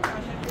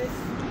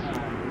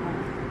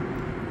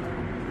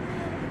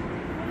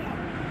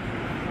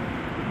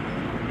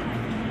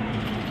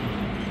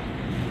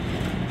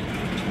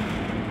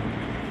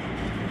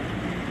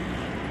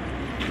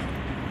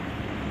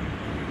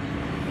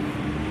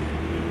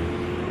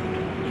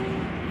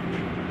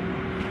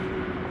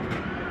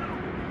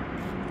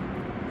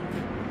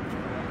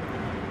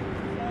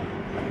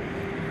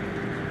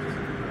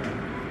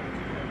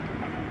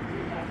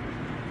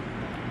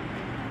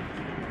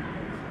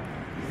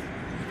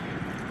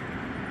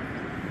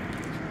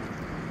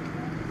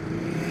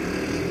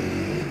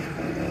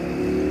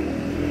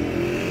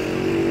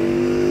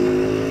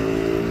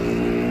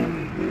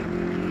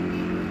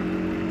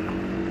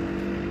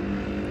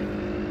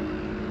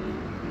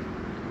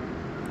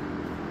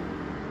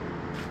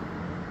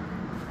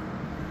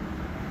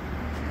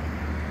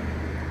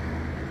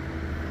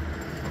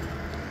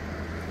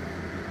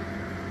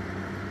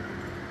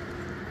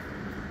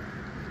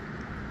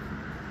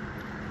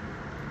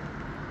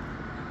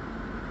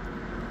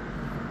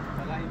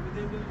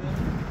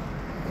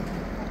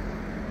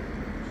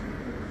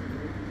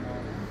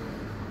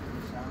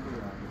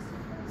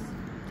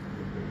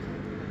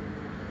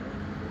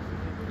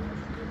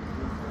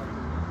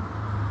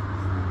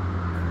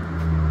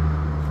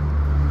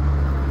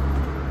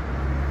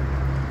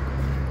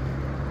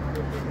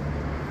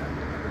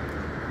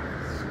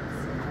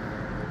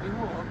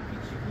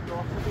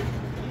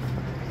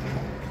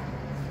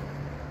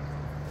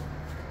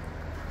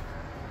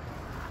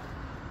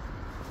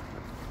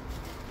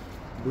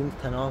این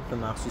تناب به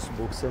مخصوص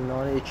بوکس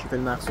نانه یه چیپ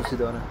مخصوصی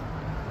داره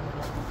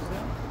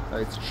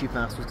یه چیپ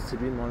مخصوصی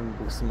روی مال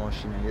بوکس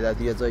ماشینه یه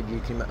دادی ازای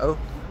گیریم او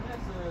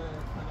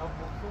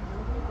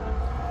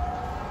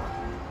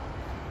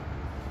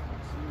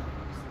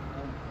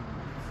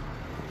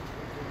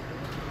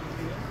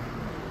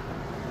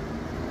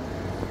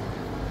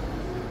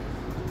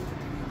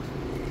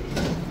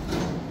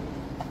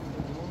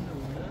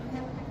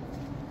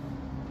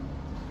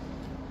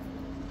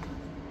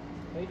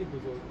خیلی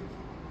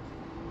بزرگه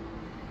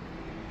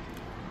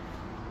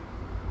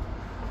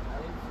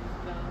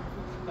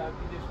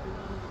تبدیلش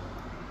کنم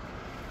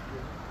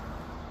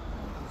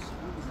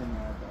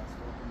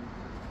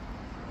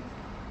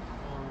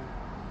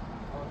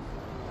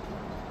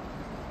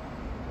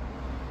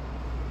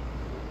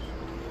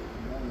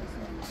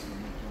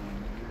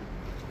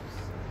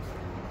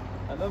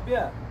الان بیا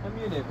هم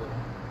یه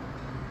نیبرم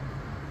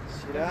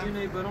هم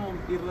یه نیبرم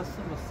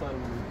بیرلسن بسار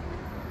منو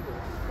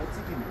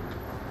بچه کنی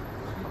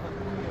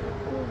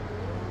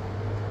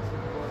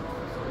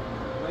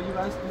ولی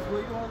باید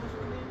بزرگی وادش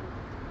کنی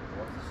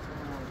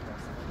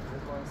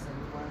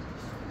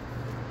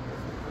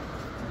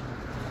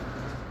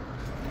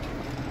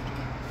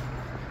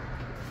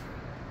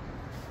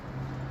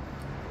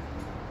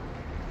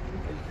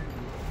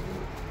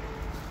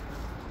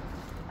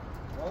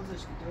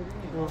بازش که داری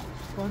نیم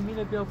کن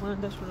میله بیا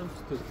کنندش کنم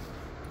تو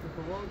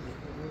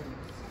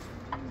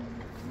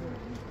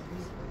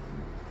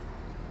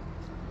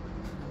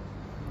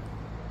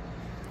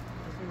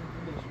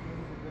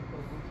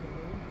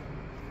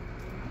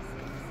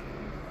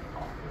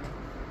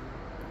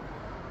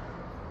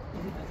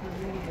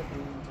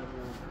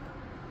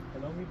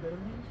الان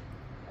میبرمیش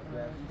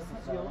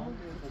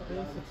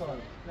ستار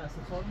نه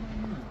ستار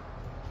نمی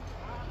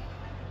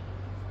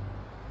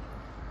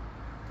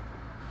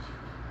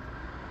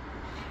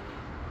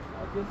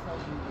آگه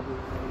سازی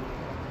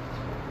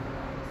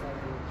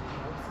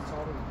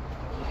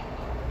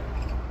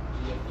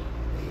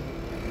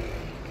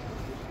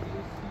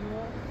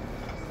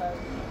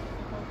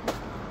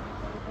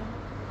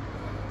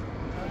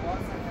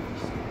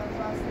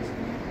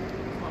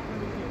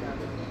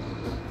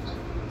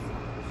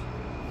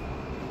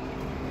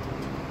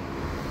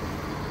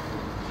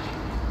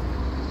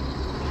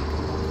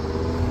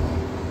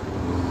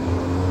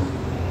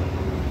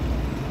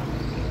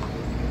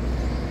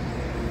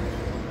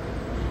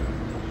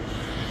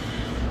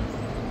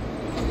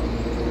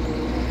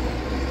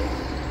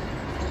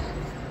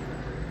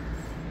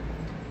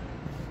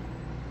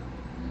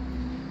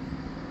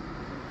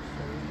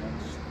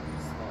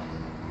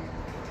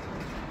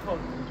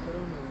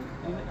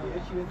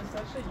یکی بده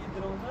سرشه یه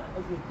درامه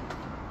از این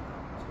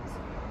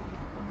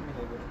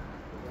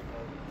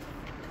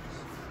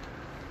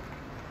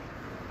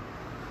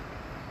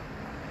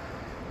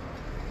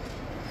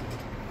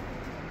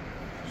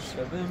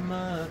شب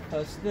من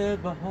فصل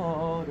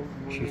بهار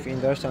چیف این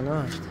داشت تا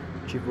نه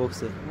چیف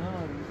بوکسه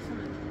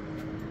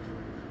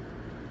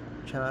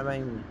کمر من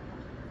این بود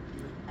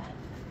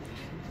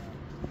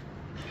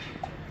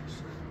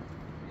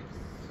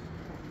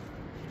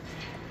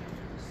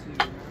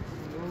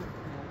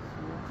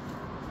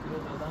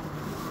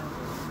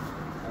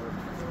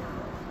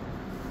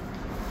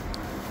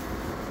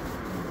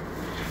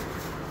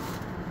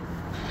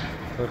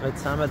بخاطر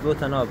سمت بو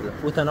تناب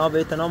او تناب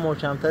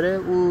محکم‌تره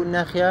او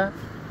نخیه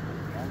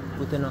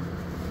او تناب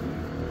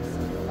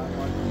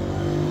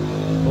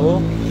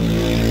او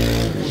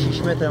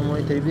 6 متر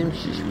مانیتری بدیم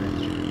 6 متر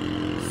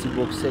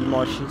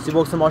سی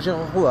بوکس ماشین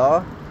خوبه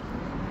ها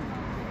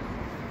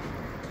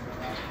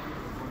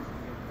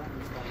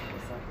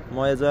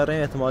ما یه ذره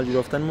احتمال گیر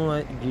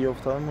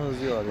افتادن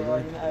زیاده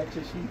این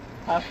ارچشی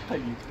 7 تا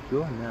گیر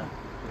نه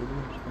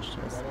بدون مشت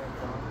است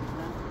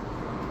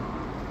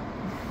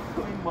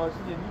این ماشین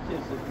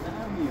میکشه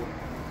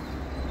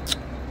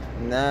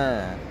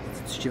نه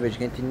چی بهش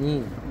گنتی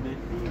نی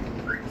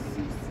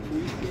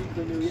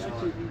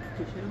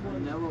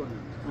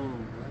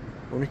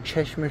اونو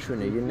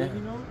چشمشونه یه نه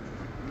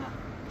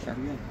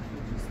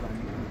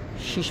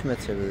 6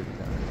 متر بده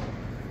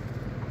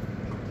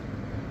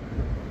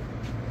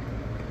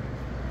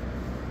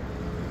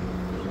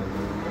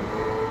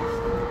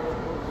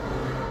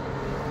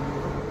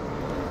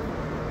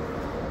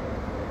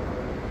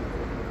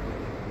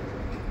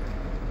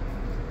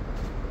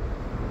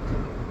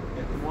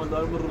احتمال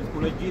دارم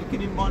رودخونه گیر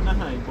کنیم با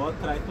نه با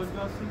ترکتور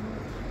جاسیم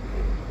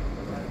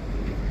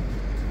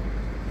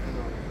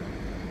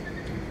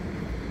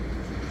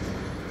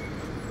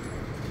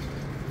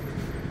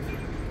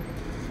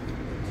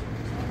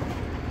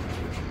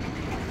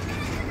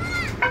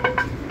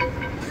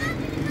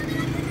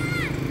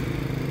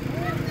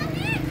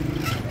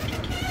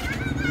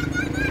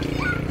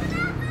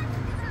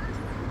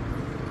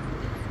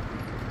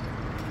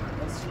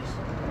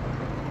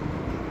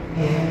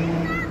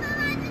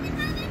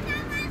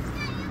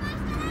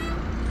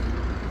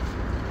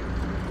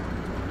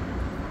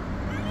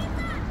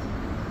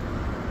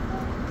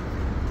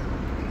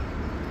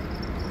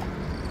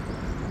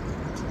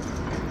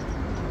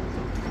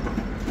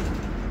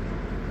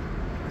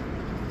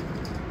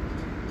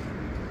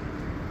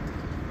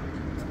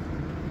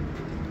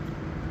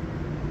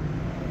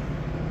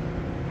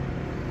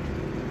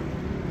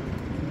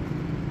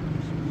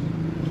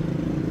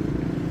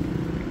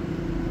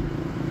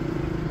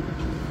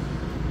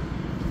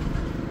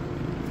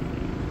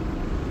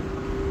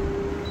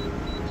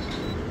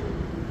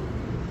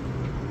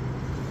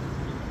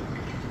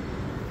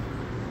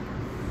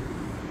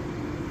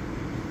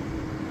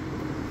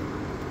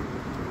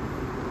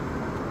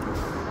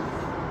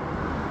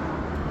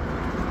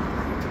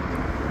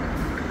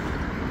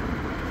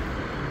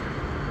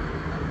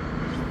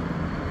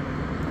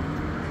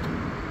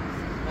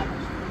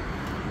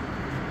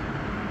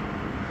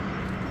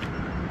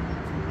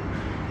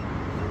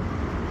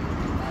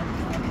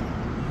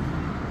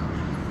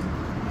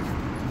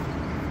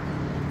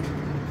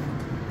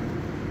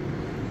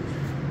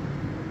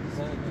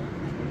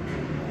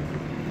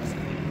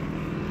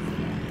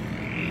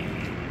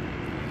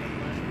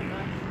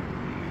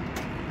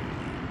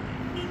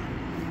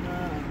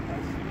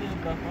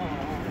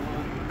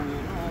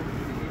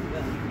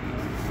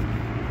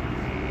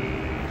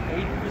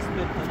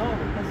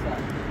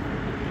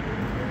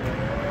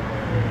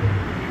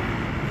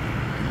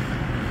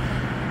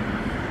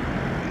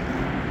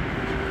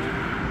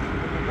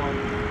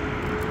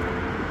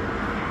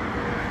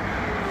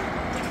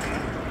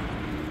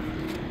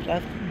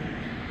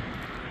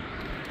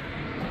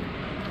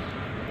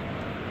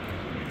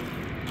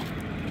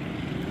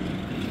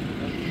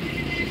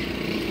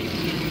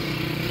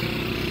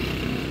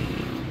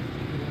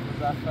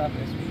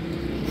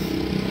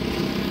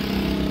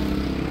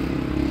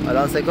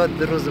الان سکات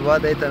 2 روز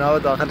بعد ای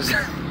تناب داخلش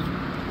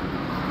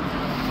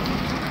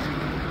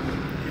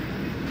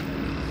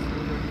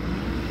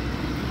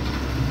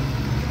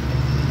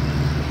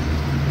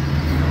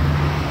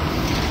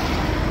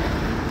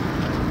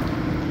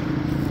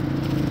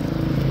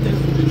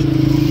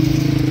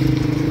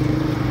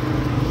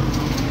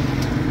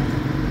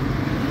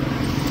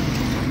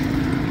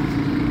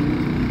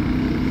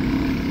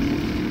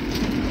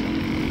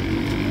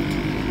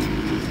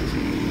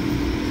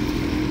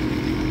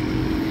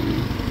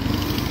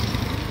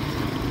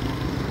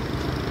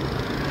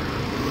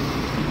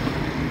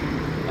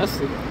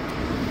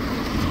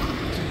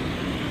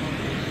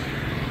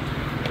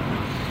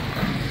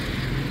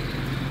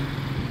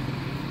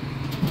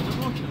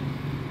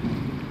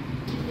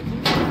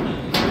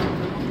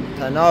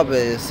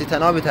تناب سی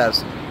تنابی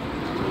ترسون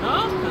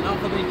تناب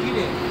خود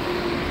اینکیله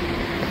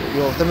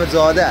یه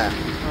زاده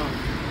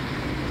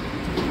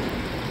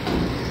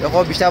یا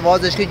خب بیشتر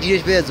وازش که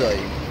گیرش بذاری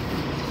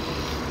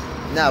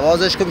نه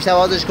وازش که بیشتر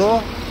وازش که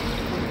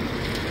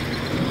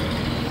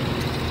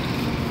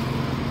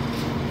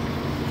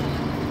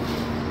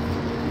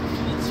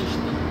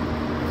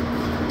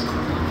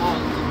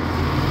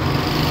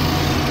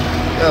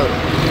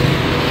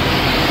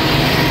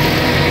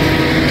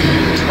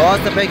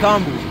خواست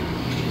پیکان بود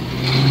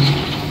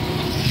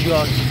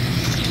شیاد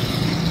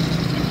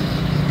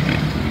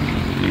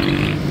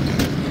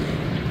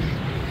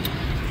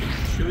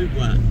شوی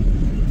باید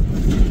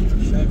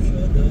شب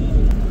شاده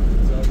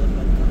زاده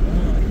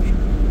خطمانک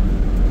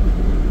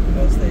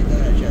خواسته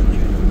درجت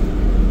شد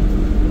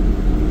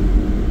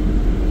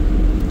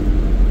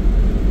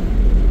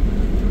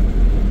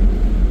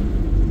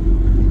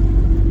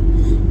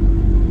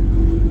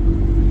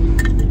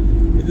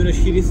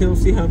شیری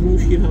سنوسی همون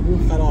شیر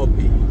همون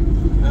خرابی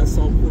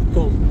اصاب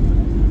کم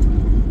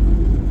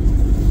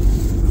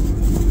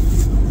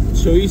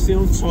شوی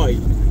سیام چای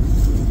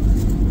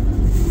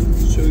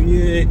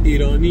شوی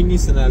ایرانی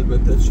نیستن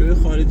البته شوی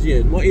خارجی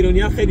هن. ما ایرانی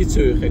ها خیلی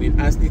شوی خیلی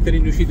اصلی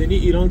ترین نوشیدنی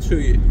ایران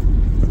شوی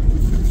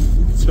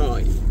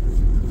چای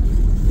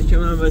یکم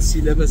هم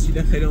وسیله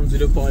خیلی هم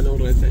زیر پا الان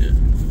رته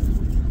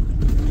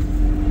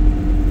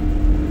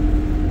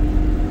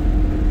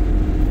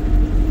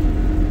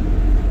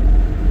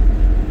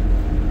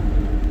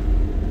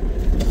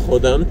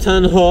خودم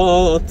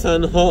تنها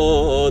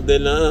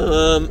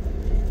دلم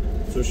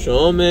تو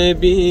شام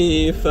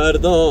بی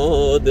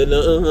فردا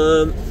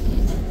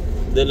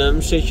دلم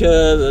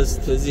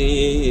شکست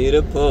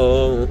زیر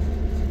پا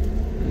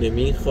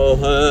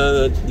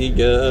نمیخواهد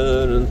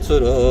دیگر تو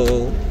را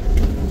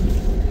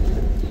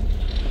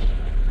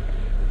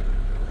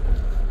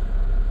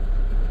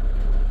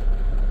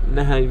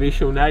نه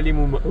هنویشون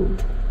علیمون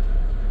معود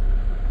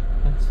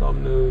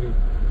حسام نوری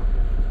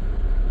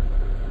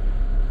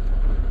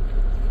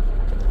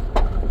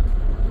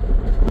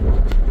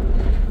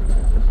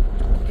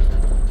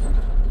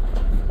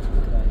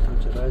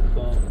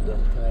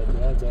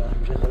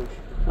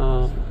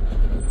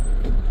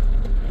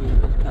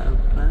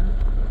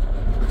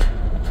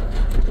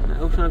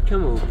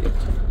کم بود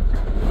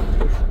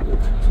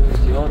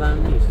زیاد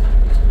هم نیست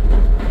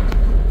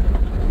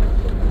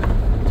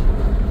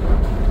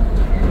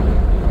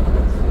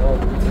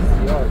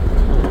زیاد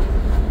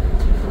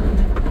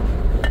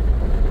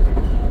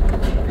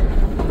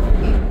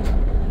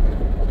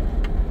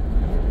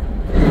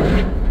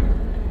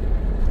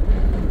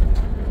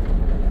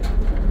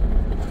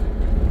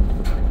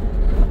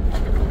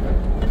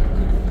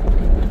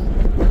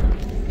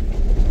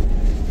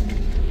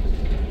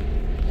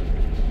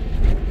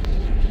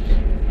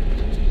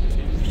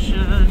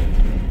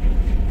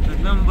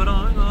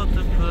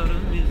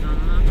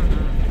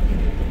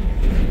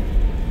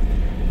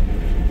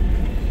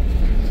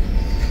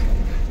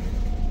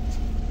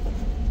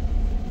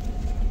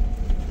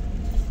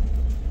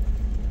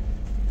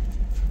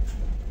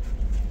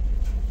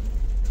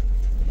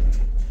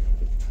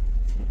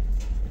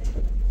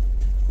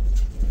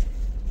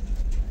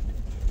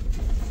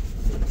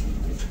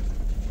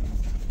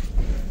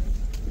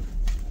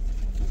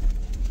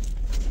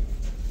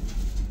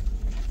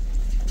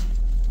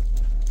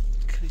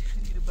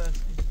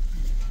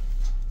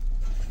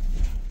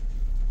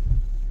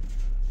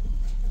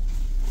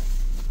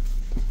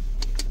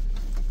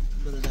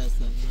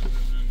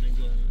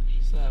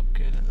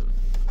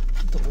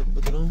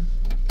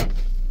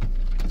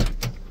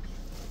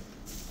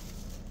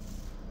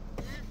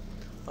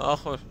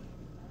آخر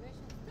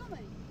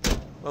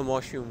و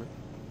ماشی اومد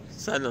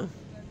سلام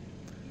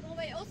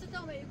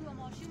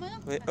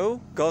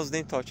او گاز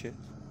دیم تا چه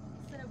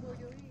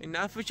این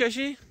نفت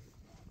بچشی؟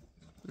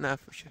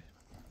 نفت بچه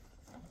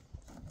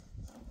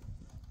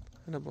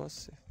نه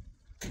باسه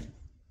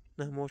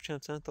نه ماشم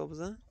چند تا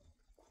بزن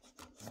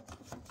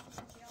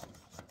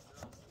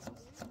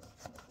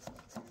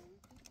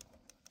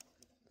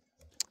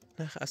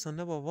نه اصلا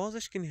نه با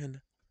وازش کنی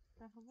هنه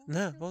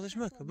نه وازش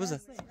مکن بزن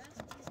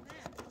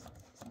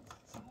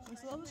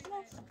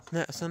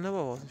نه اصلا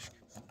نبا وازش کن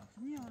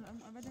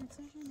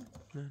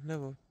نه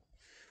نبا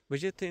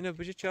بجه تا اینا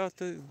بجه 4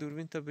 تا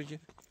دوربین تا بجه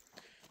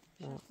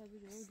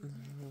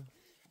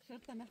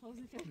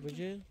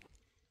بجه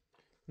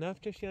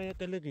نفتش یه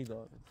قلقی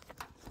داره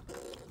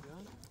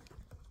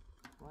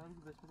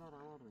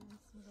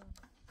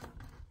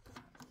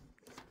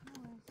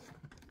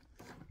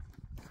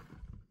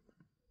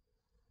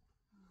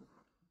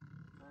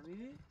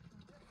فهمیدی؟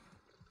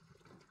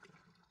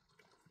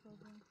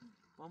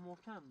 ما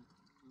محکم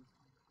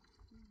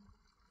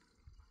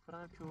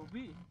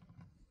فرانچوبی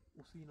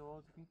اسی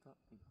نواز کن تا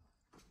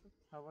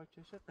هوا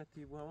چشه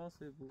قطیب و هوا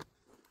سه بود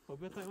خب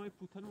بیا تا ایمای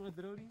پوتن اون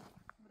ادراری نه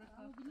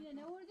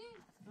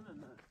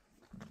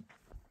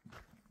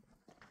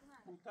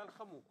پوتل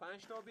خمو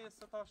 5 تا بین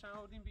 3 تا شن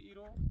آوردیم به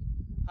ایرو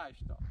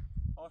 8 تا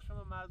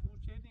آشم مزبور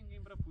چردیم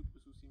گیم برای پوت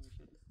بسوسی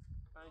میشه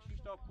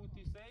 5-6 تا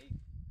پوتی سی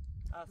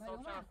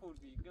اصاب شن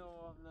خوردی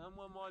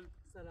همه مال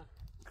سلام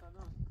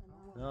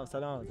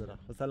سلام زرا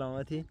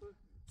سلامتی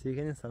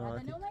سیکنین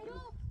سلامتی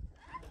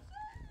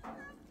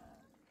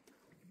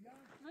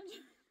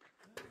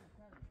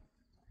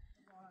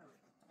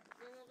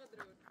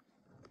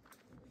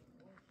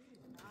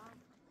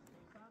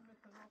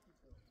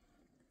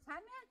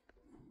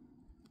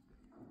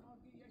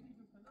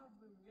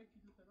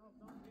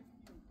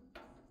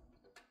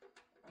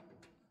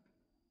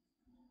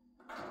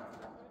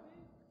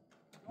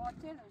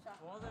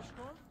وازش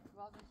کن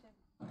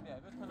بیا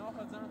به تنها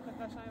خود زنم که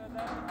قشنگ و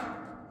در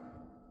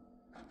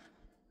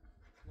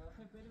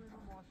نخیر بریم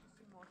اینو ماشی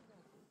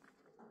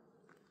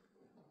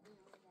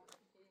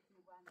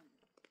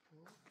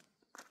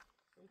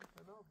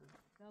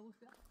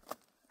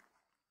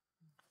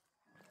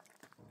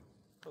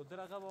تو در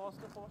عقب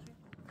آواز که خوشی؟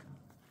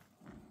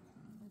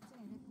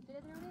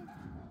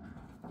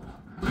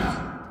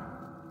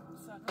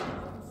 سرت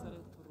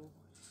تو رو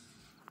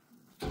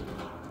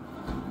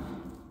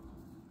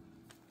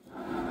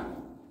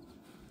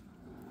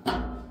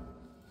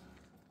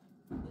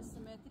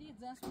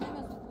زن سونه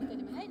بس بود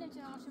کلمه هی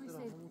نمیشه هاشم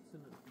میسید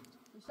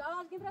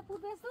شاید که برای پول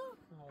بسو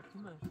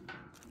هاتمش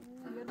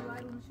یه روی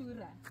رو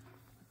مشوره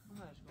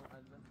همش کن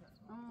البته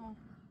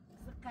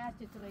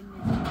سقاط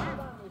ترینه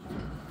قراره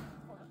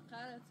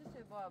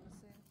چه بابا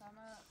بسید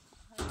همه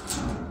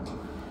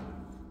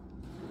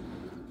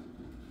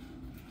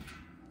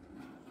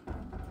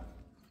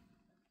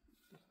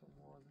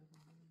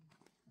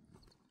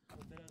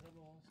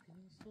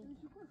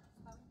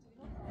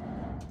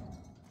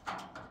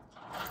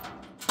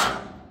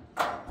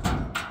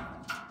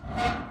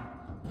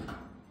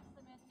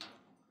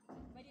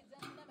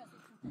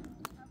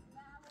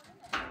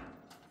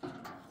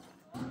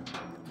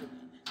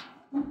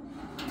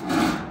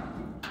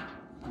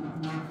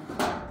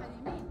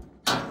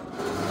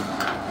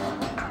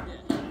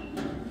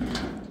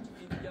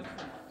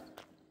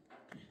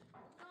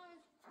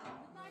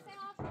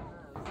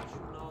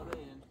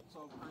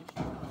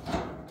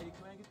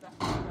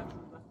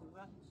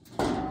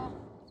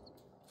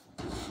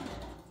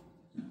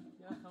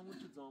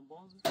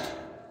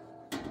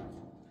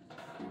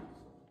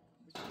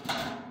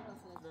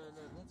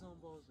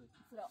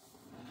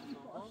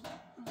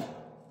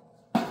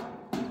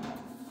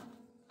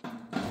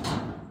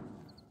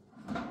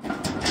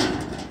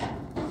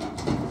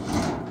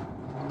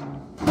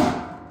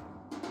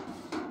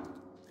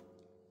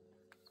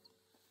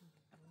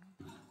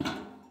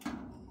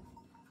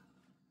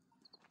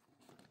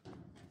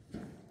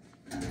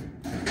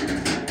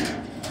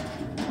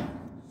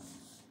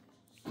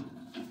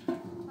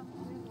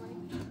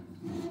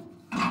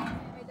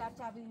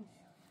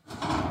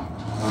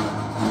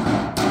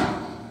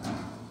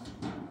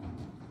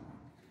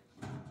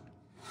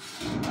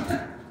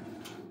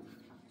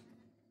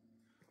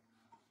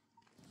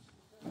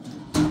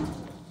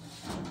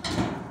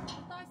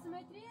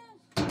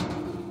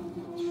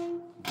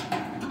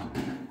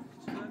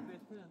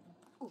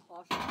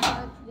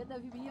یه دفعه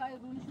بیای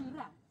رو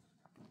مشوره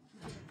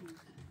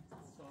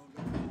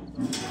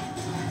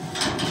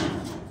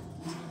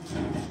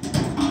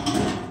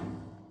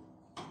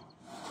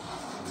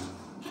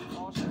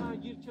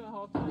گیر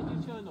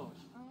چه ناش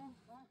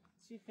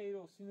چی خیر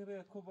و سین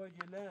ره کوبا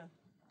جله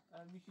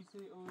میشی سی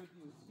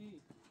اوردی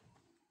سی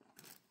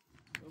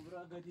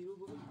برا غدیرو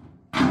بگو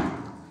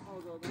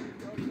آزاده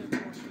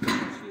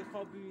چی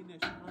خواب ببینش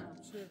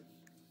چه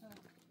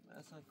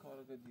اصلا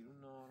کار غدیرو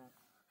نارم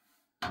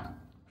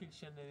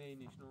پیلشن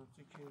نوینش نام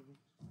چه کردی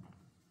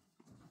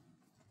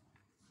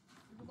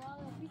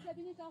بابا پیش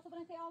ببینی که آسو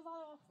برنتی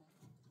آزاد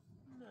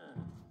نه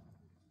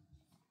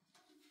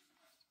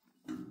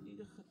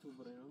دیگه خطو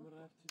بریم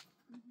رفتی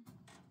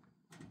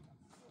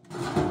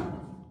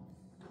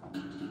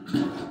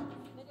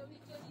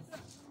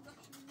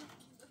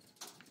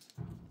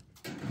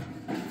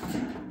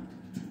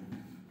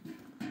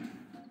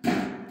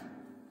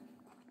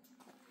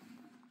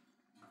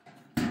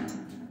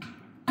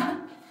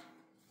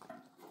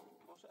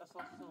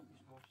اساسا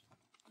پیش باش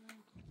این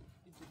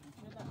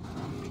بلوکه ده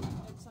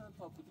اکسان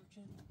تا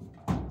بلوکه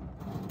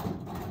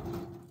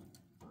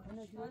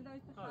من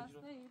دارید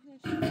خسته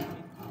ایدش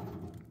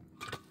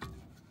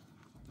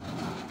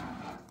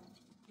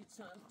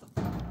اکسان تا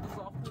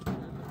اضافه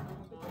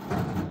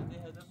کنم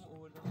ده هدف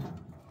اوردم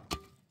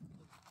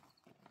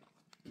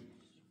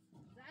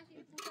زنش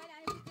این پوتل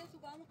یعنی پوتل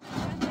سوبامو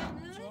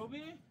قیمه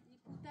چوبی؟ این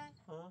پوتل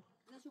ها؟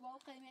 نه سوبامو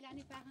قیمه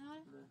یعنی فهمه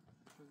نه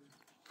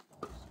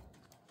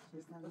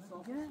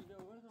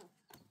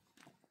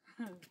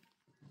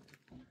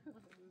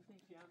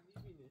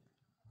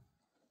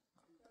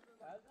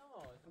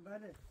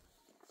بله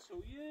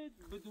شویه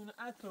بدون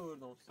عطر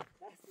آوردم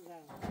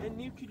این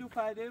نیم کیلو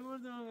فایده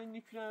بردم این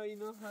نیم کیلو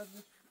اینا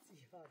هست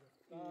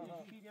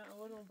شیری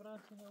آوردم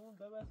برند کنم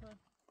ببسن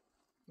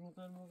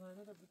روغن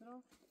رو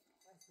بدرم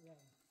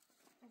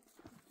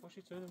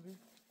باشه چه نبی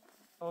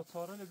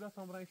آتارا نبیت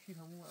هم رای شیر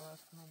همون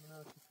عوض کنم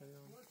نه چه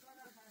سریعان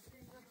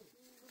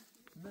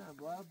نه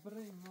باید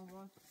بریم ما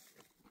باید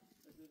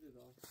اداره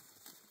دار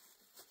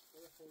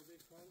باید خورده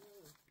کار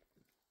نمون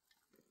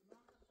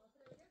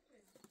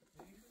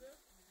نمیشونه؟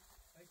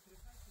 اکتره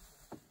پس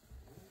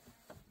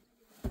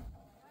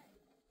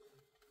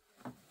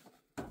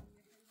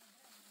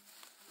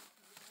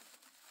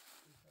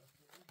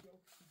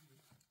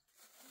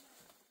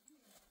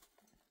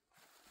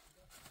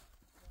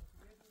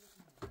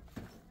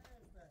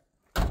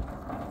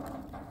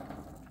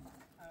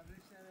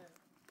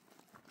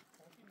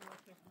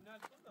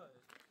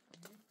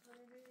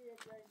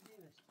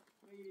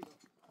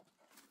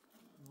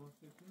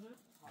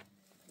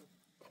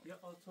یا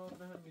آتار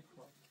به هم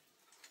میخواد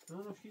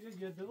اونو شیره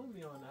یه دوم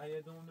میانه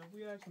یه دوم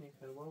نبوی هش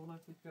نیخته بارو بنا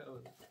فکر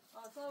اول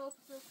آسا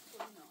وقت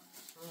کنه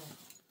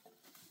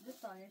دو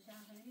تایه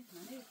شهر نیست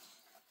منه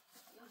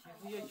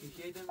یکی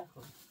شیده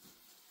میخواد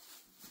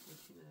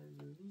یکی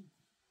نبیونی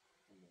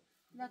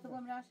نه تو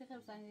بام راشه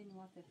خیلی سنگی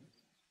نوارته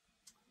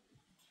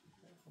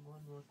خب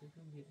من نوارته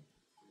کن گیره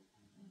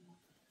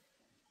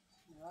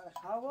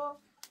هوا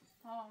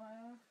ها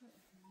من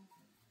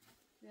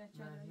بیا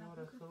چرا نه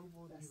رخصو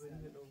بود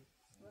دیواری دو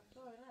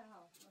بخوره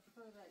ها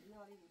بخوره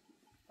یاری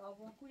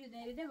آبون کولی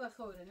نیریده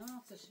بخوره نه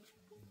نقصش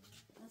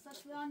اصلا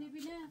شلونی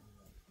بینه؟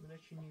 من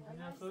چی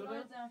میبینم اصلا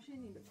خورده؟ زمشی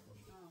نیست.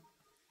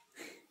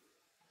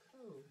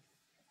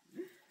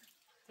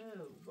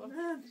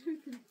 نه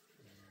دیگه.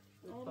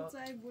 آره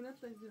سعی بونه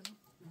تجربه.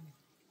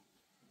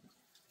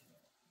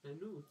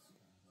 هنوز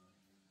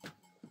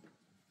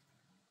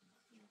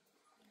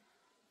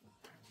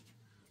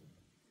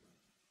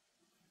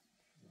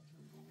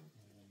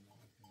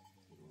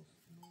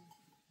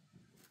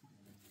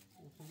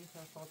خودی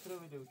خاطر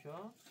ویدیو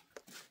چا؟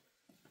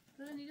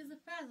 تو نیروز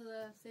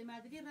فرد سی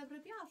مدری ربر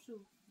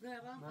بیاشو.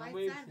 ربران من قاید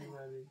میشی سرده.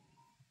 مردی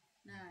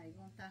نه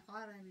ایگون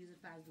تخار نیروز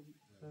فرد بود.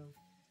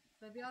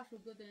 و بیاشو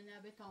دو دنیا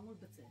به تامور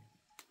بچه.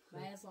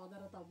 باید ساده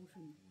را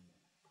تابوشونی.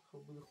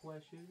 خب بوده خواه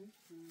شدی؟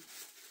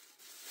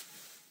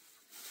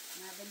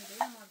 نه بینی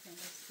بینم آرکن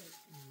بسته.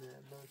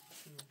 نه با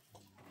چی؟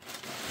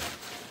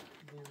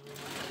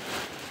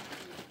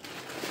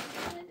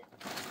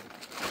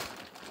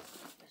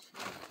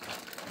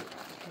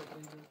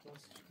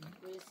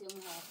 ویسی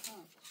اون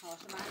هاشم.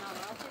 هاشم من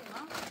ناراحته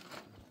ما.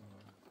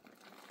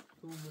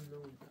 تو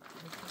ملون.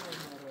 مثل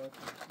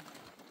ناراحته.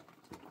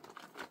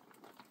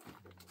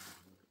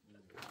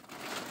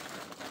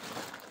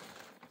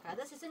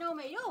 هذا سنة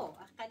وميو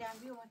أقل عن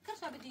بيوم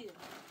كرشة بدير.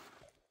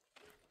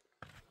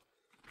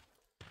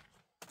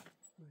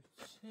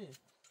 چه؟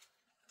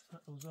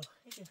 اوضاع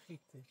خیلی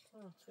خیته.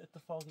 چه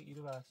اتفاقی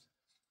ایره بس؟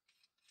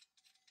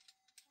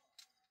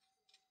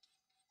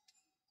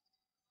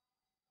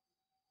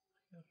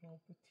 خیلی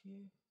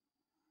رابطیه.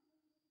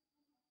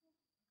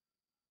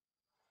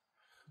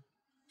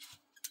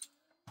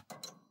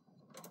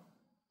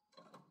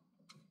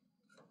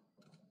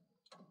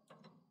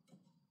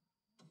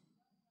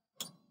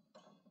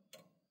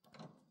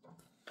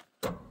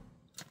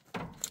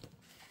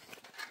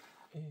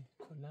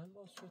 کلن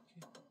باز شد که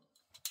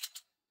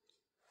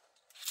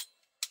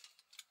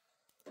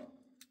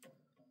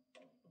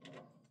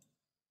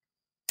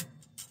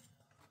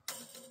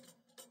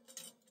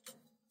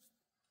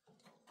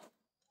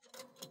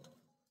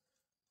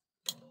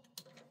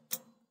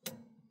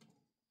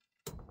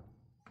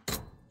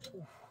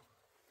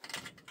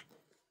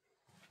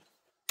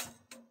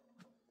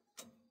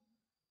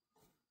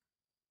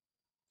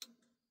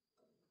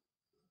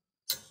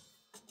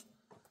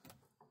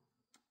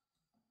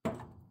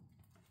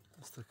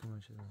Takım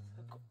açalım.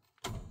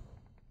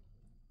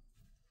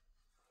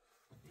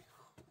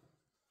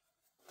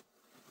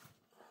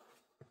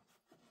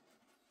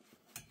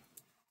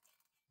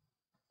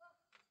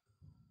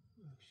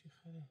 چی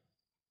خیلی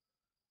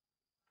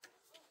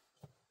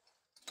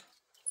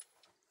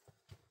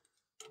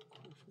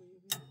کشویی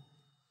بیم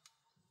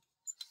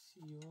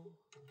سیاه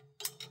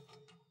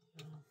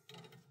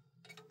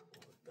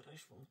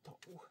درش بام تا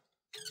اوه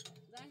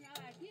زنگ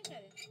عوضی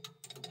کرده.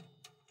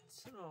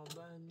 چرا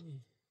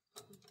بندی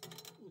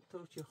او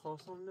تو چی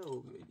خواستم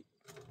نو بیدی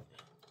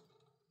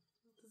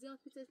زیاد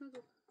پیتش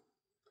مگو.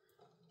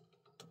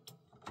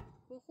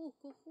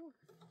 کوخو.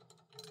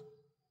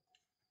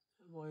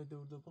 وای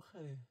دورده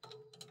بخره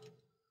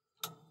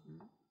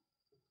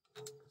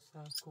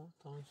سب کن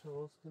تا این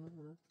شواز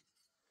کنم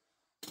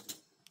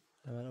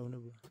من اونو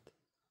بود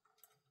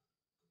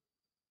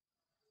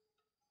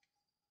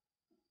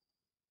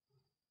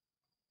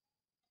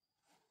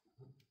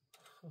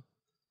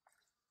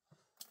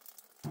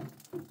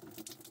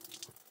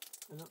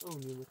الان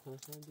اونی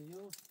بکنم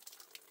دیگه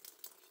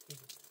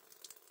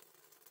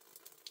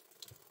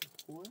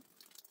خوبه؟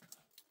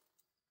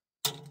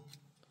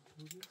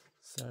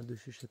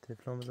 سردوشش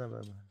تفلان بزن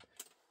بر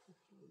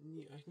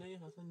بندش نه یه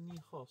حسن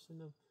نی خواست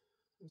نه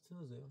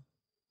میتونه زیان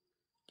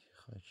که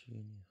خاچیه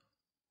نی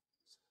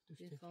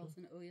یه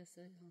خواستن او یه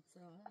سه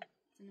همسرا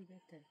تنه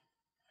بهتر.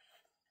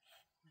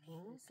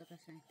 است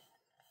قشنگ.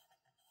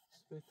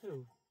 بهتر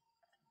او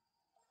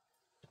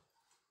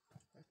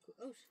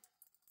اوش.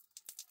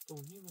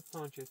 اونی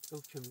مثلا چه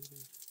او چه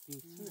می‌بینی؟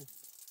 دیتونه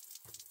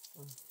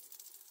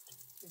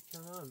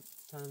یکم هم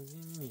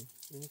تنظیم نی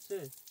یعنی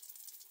چه؟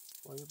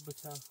 باید به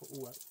طرف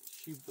او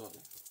شیب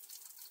داره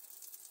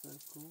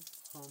سرکو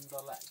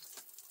خاندالکس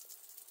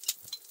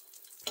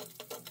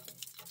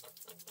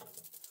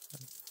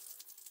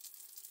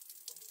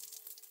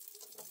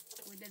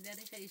و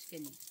داری خیلیش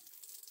کنی.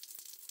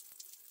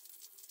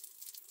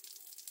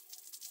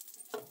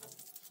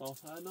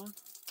 صافه الان؟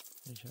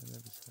 نشانه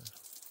بسر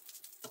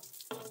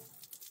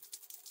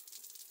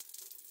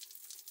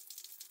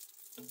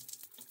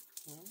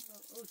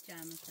او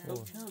چند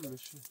او کم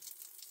بشه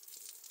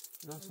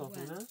نه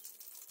صافه نه؟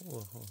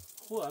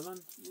 خوب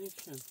الان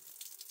یکشن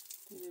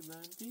دیگه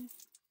بندی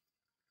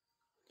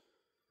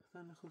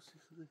بند خوب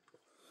سیخده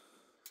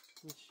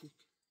شیک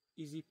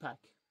ایزی پک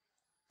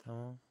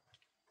تمام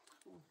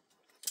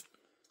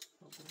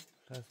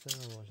خسته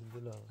نباشید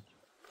دلار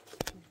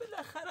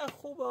بالاخره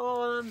خوب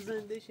آقا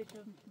زنده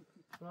شکم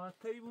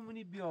راحتایی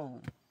بمونی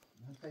بیام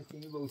من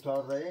تشینی به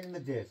اتاق رایل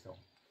مدرسم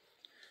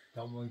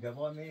تا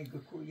مجدبا من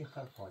گکوی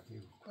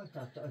خرخاتی کن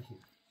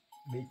تاشی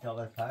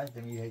بیتاق فرز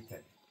میره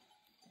کرد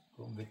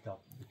کن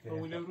بیتاق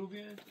اول رو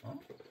بیه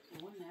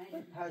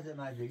فرز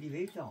مدلی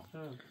بیتام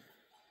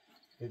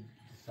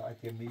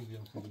ساعت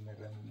میبیم خیلی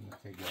مرم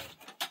متجار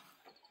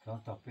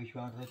تا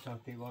پیشوان را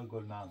چاته بار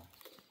گل محمد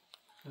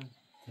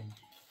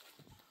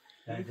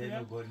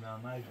زنده گل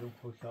محمد دو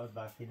پشتاد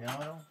باقی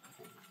نمارم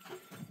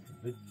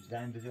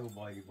زنگ بده و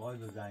بایی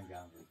باز و زنگ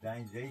هم بود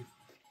زنگ زی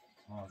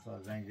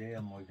زنگ زی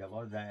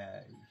مجدبا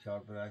شار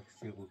برای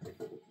کسی قوته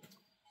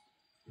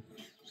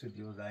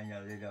سدیو زنگ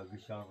یاده داگی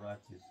شار برای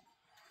چیز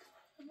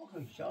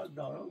شاد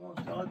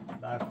دارم شاد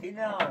باقی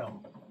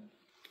نمارم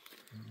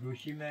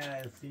گوشی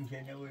من سین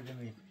که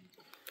نبودم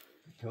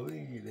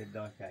طوری نیده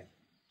داشتن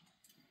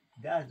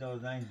 10,000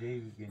 زنگ زی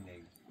بگی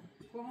نگی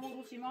Como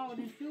o Rushima ou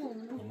o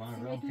filme,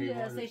 no tu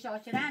sei só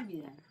tirar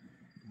vida.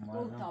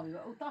 Ou tabi,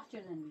 ou tá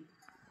tirando.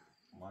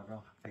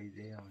 مرا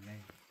پیده هم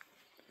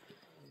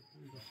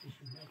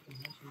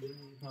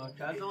نه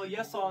كذا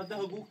يا ساعة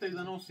حقوق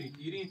تقدر نوصي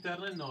يري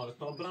انترنت نار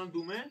تا برام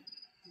دومه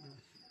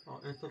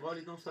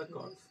انتقالی دون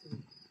سکار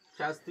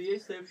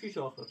 61 صفر 6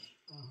 آخر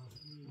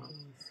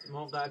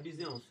ما قبلی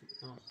زیان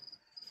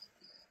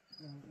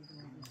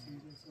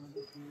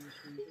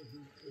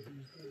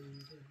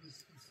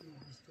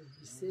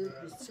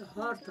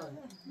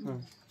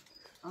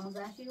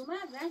زنشی رو من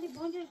زنشی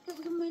بانجا که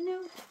بودم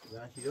منو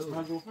زنشی رو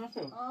من گفت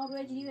نشد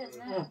روی جیبت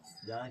نه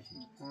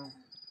زنشی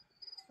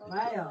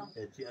بایا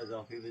چی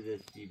اضافی بده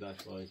سی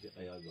باش باش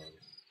ایال باره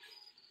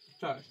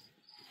چاش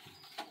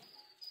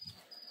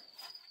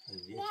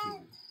از یه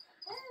چی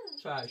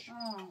چاش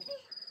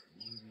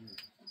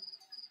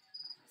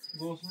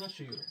گفت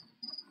نشیو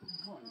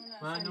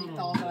من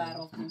تا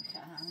براتون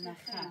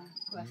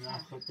نه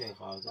خود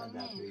تخواهدن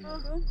در توی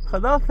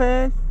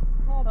خدافز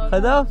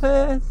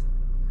خدافز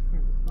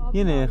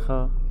یه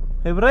نخوا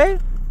ابراهیم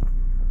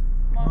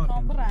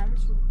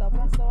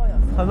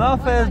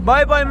خدافز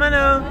بای بای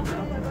منو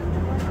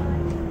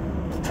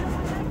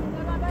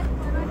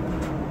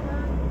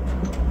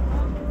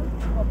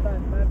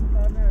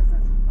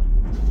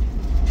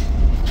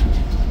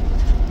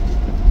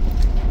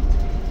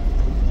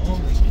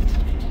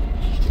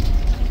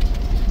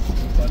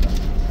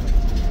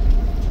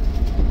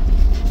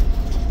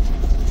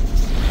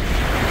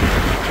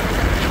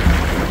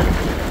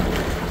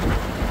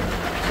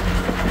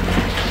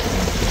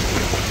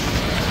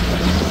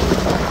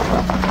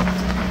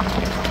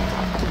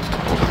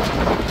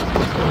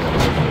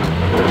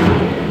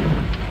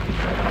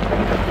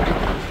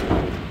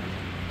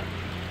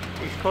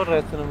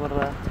corretto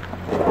مرة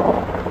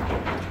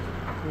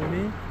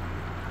ببین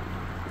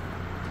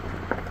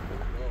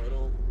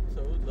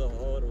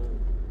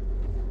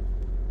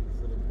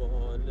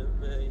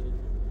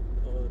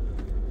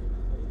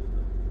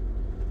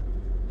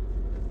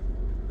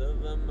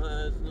دوم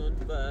مزنون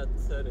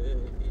بدتر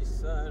ای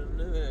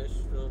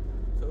سرنوشتم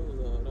تو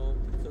دارم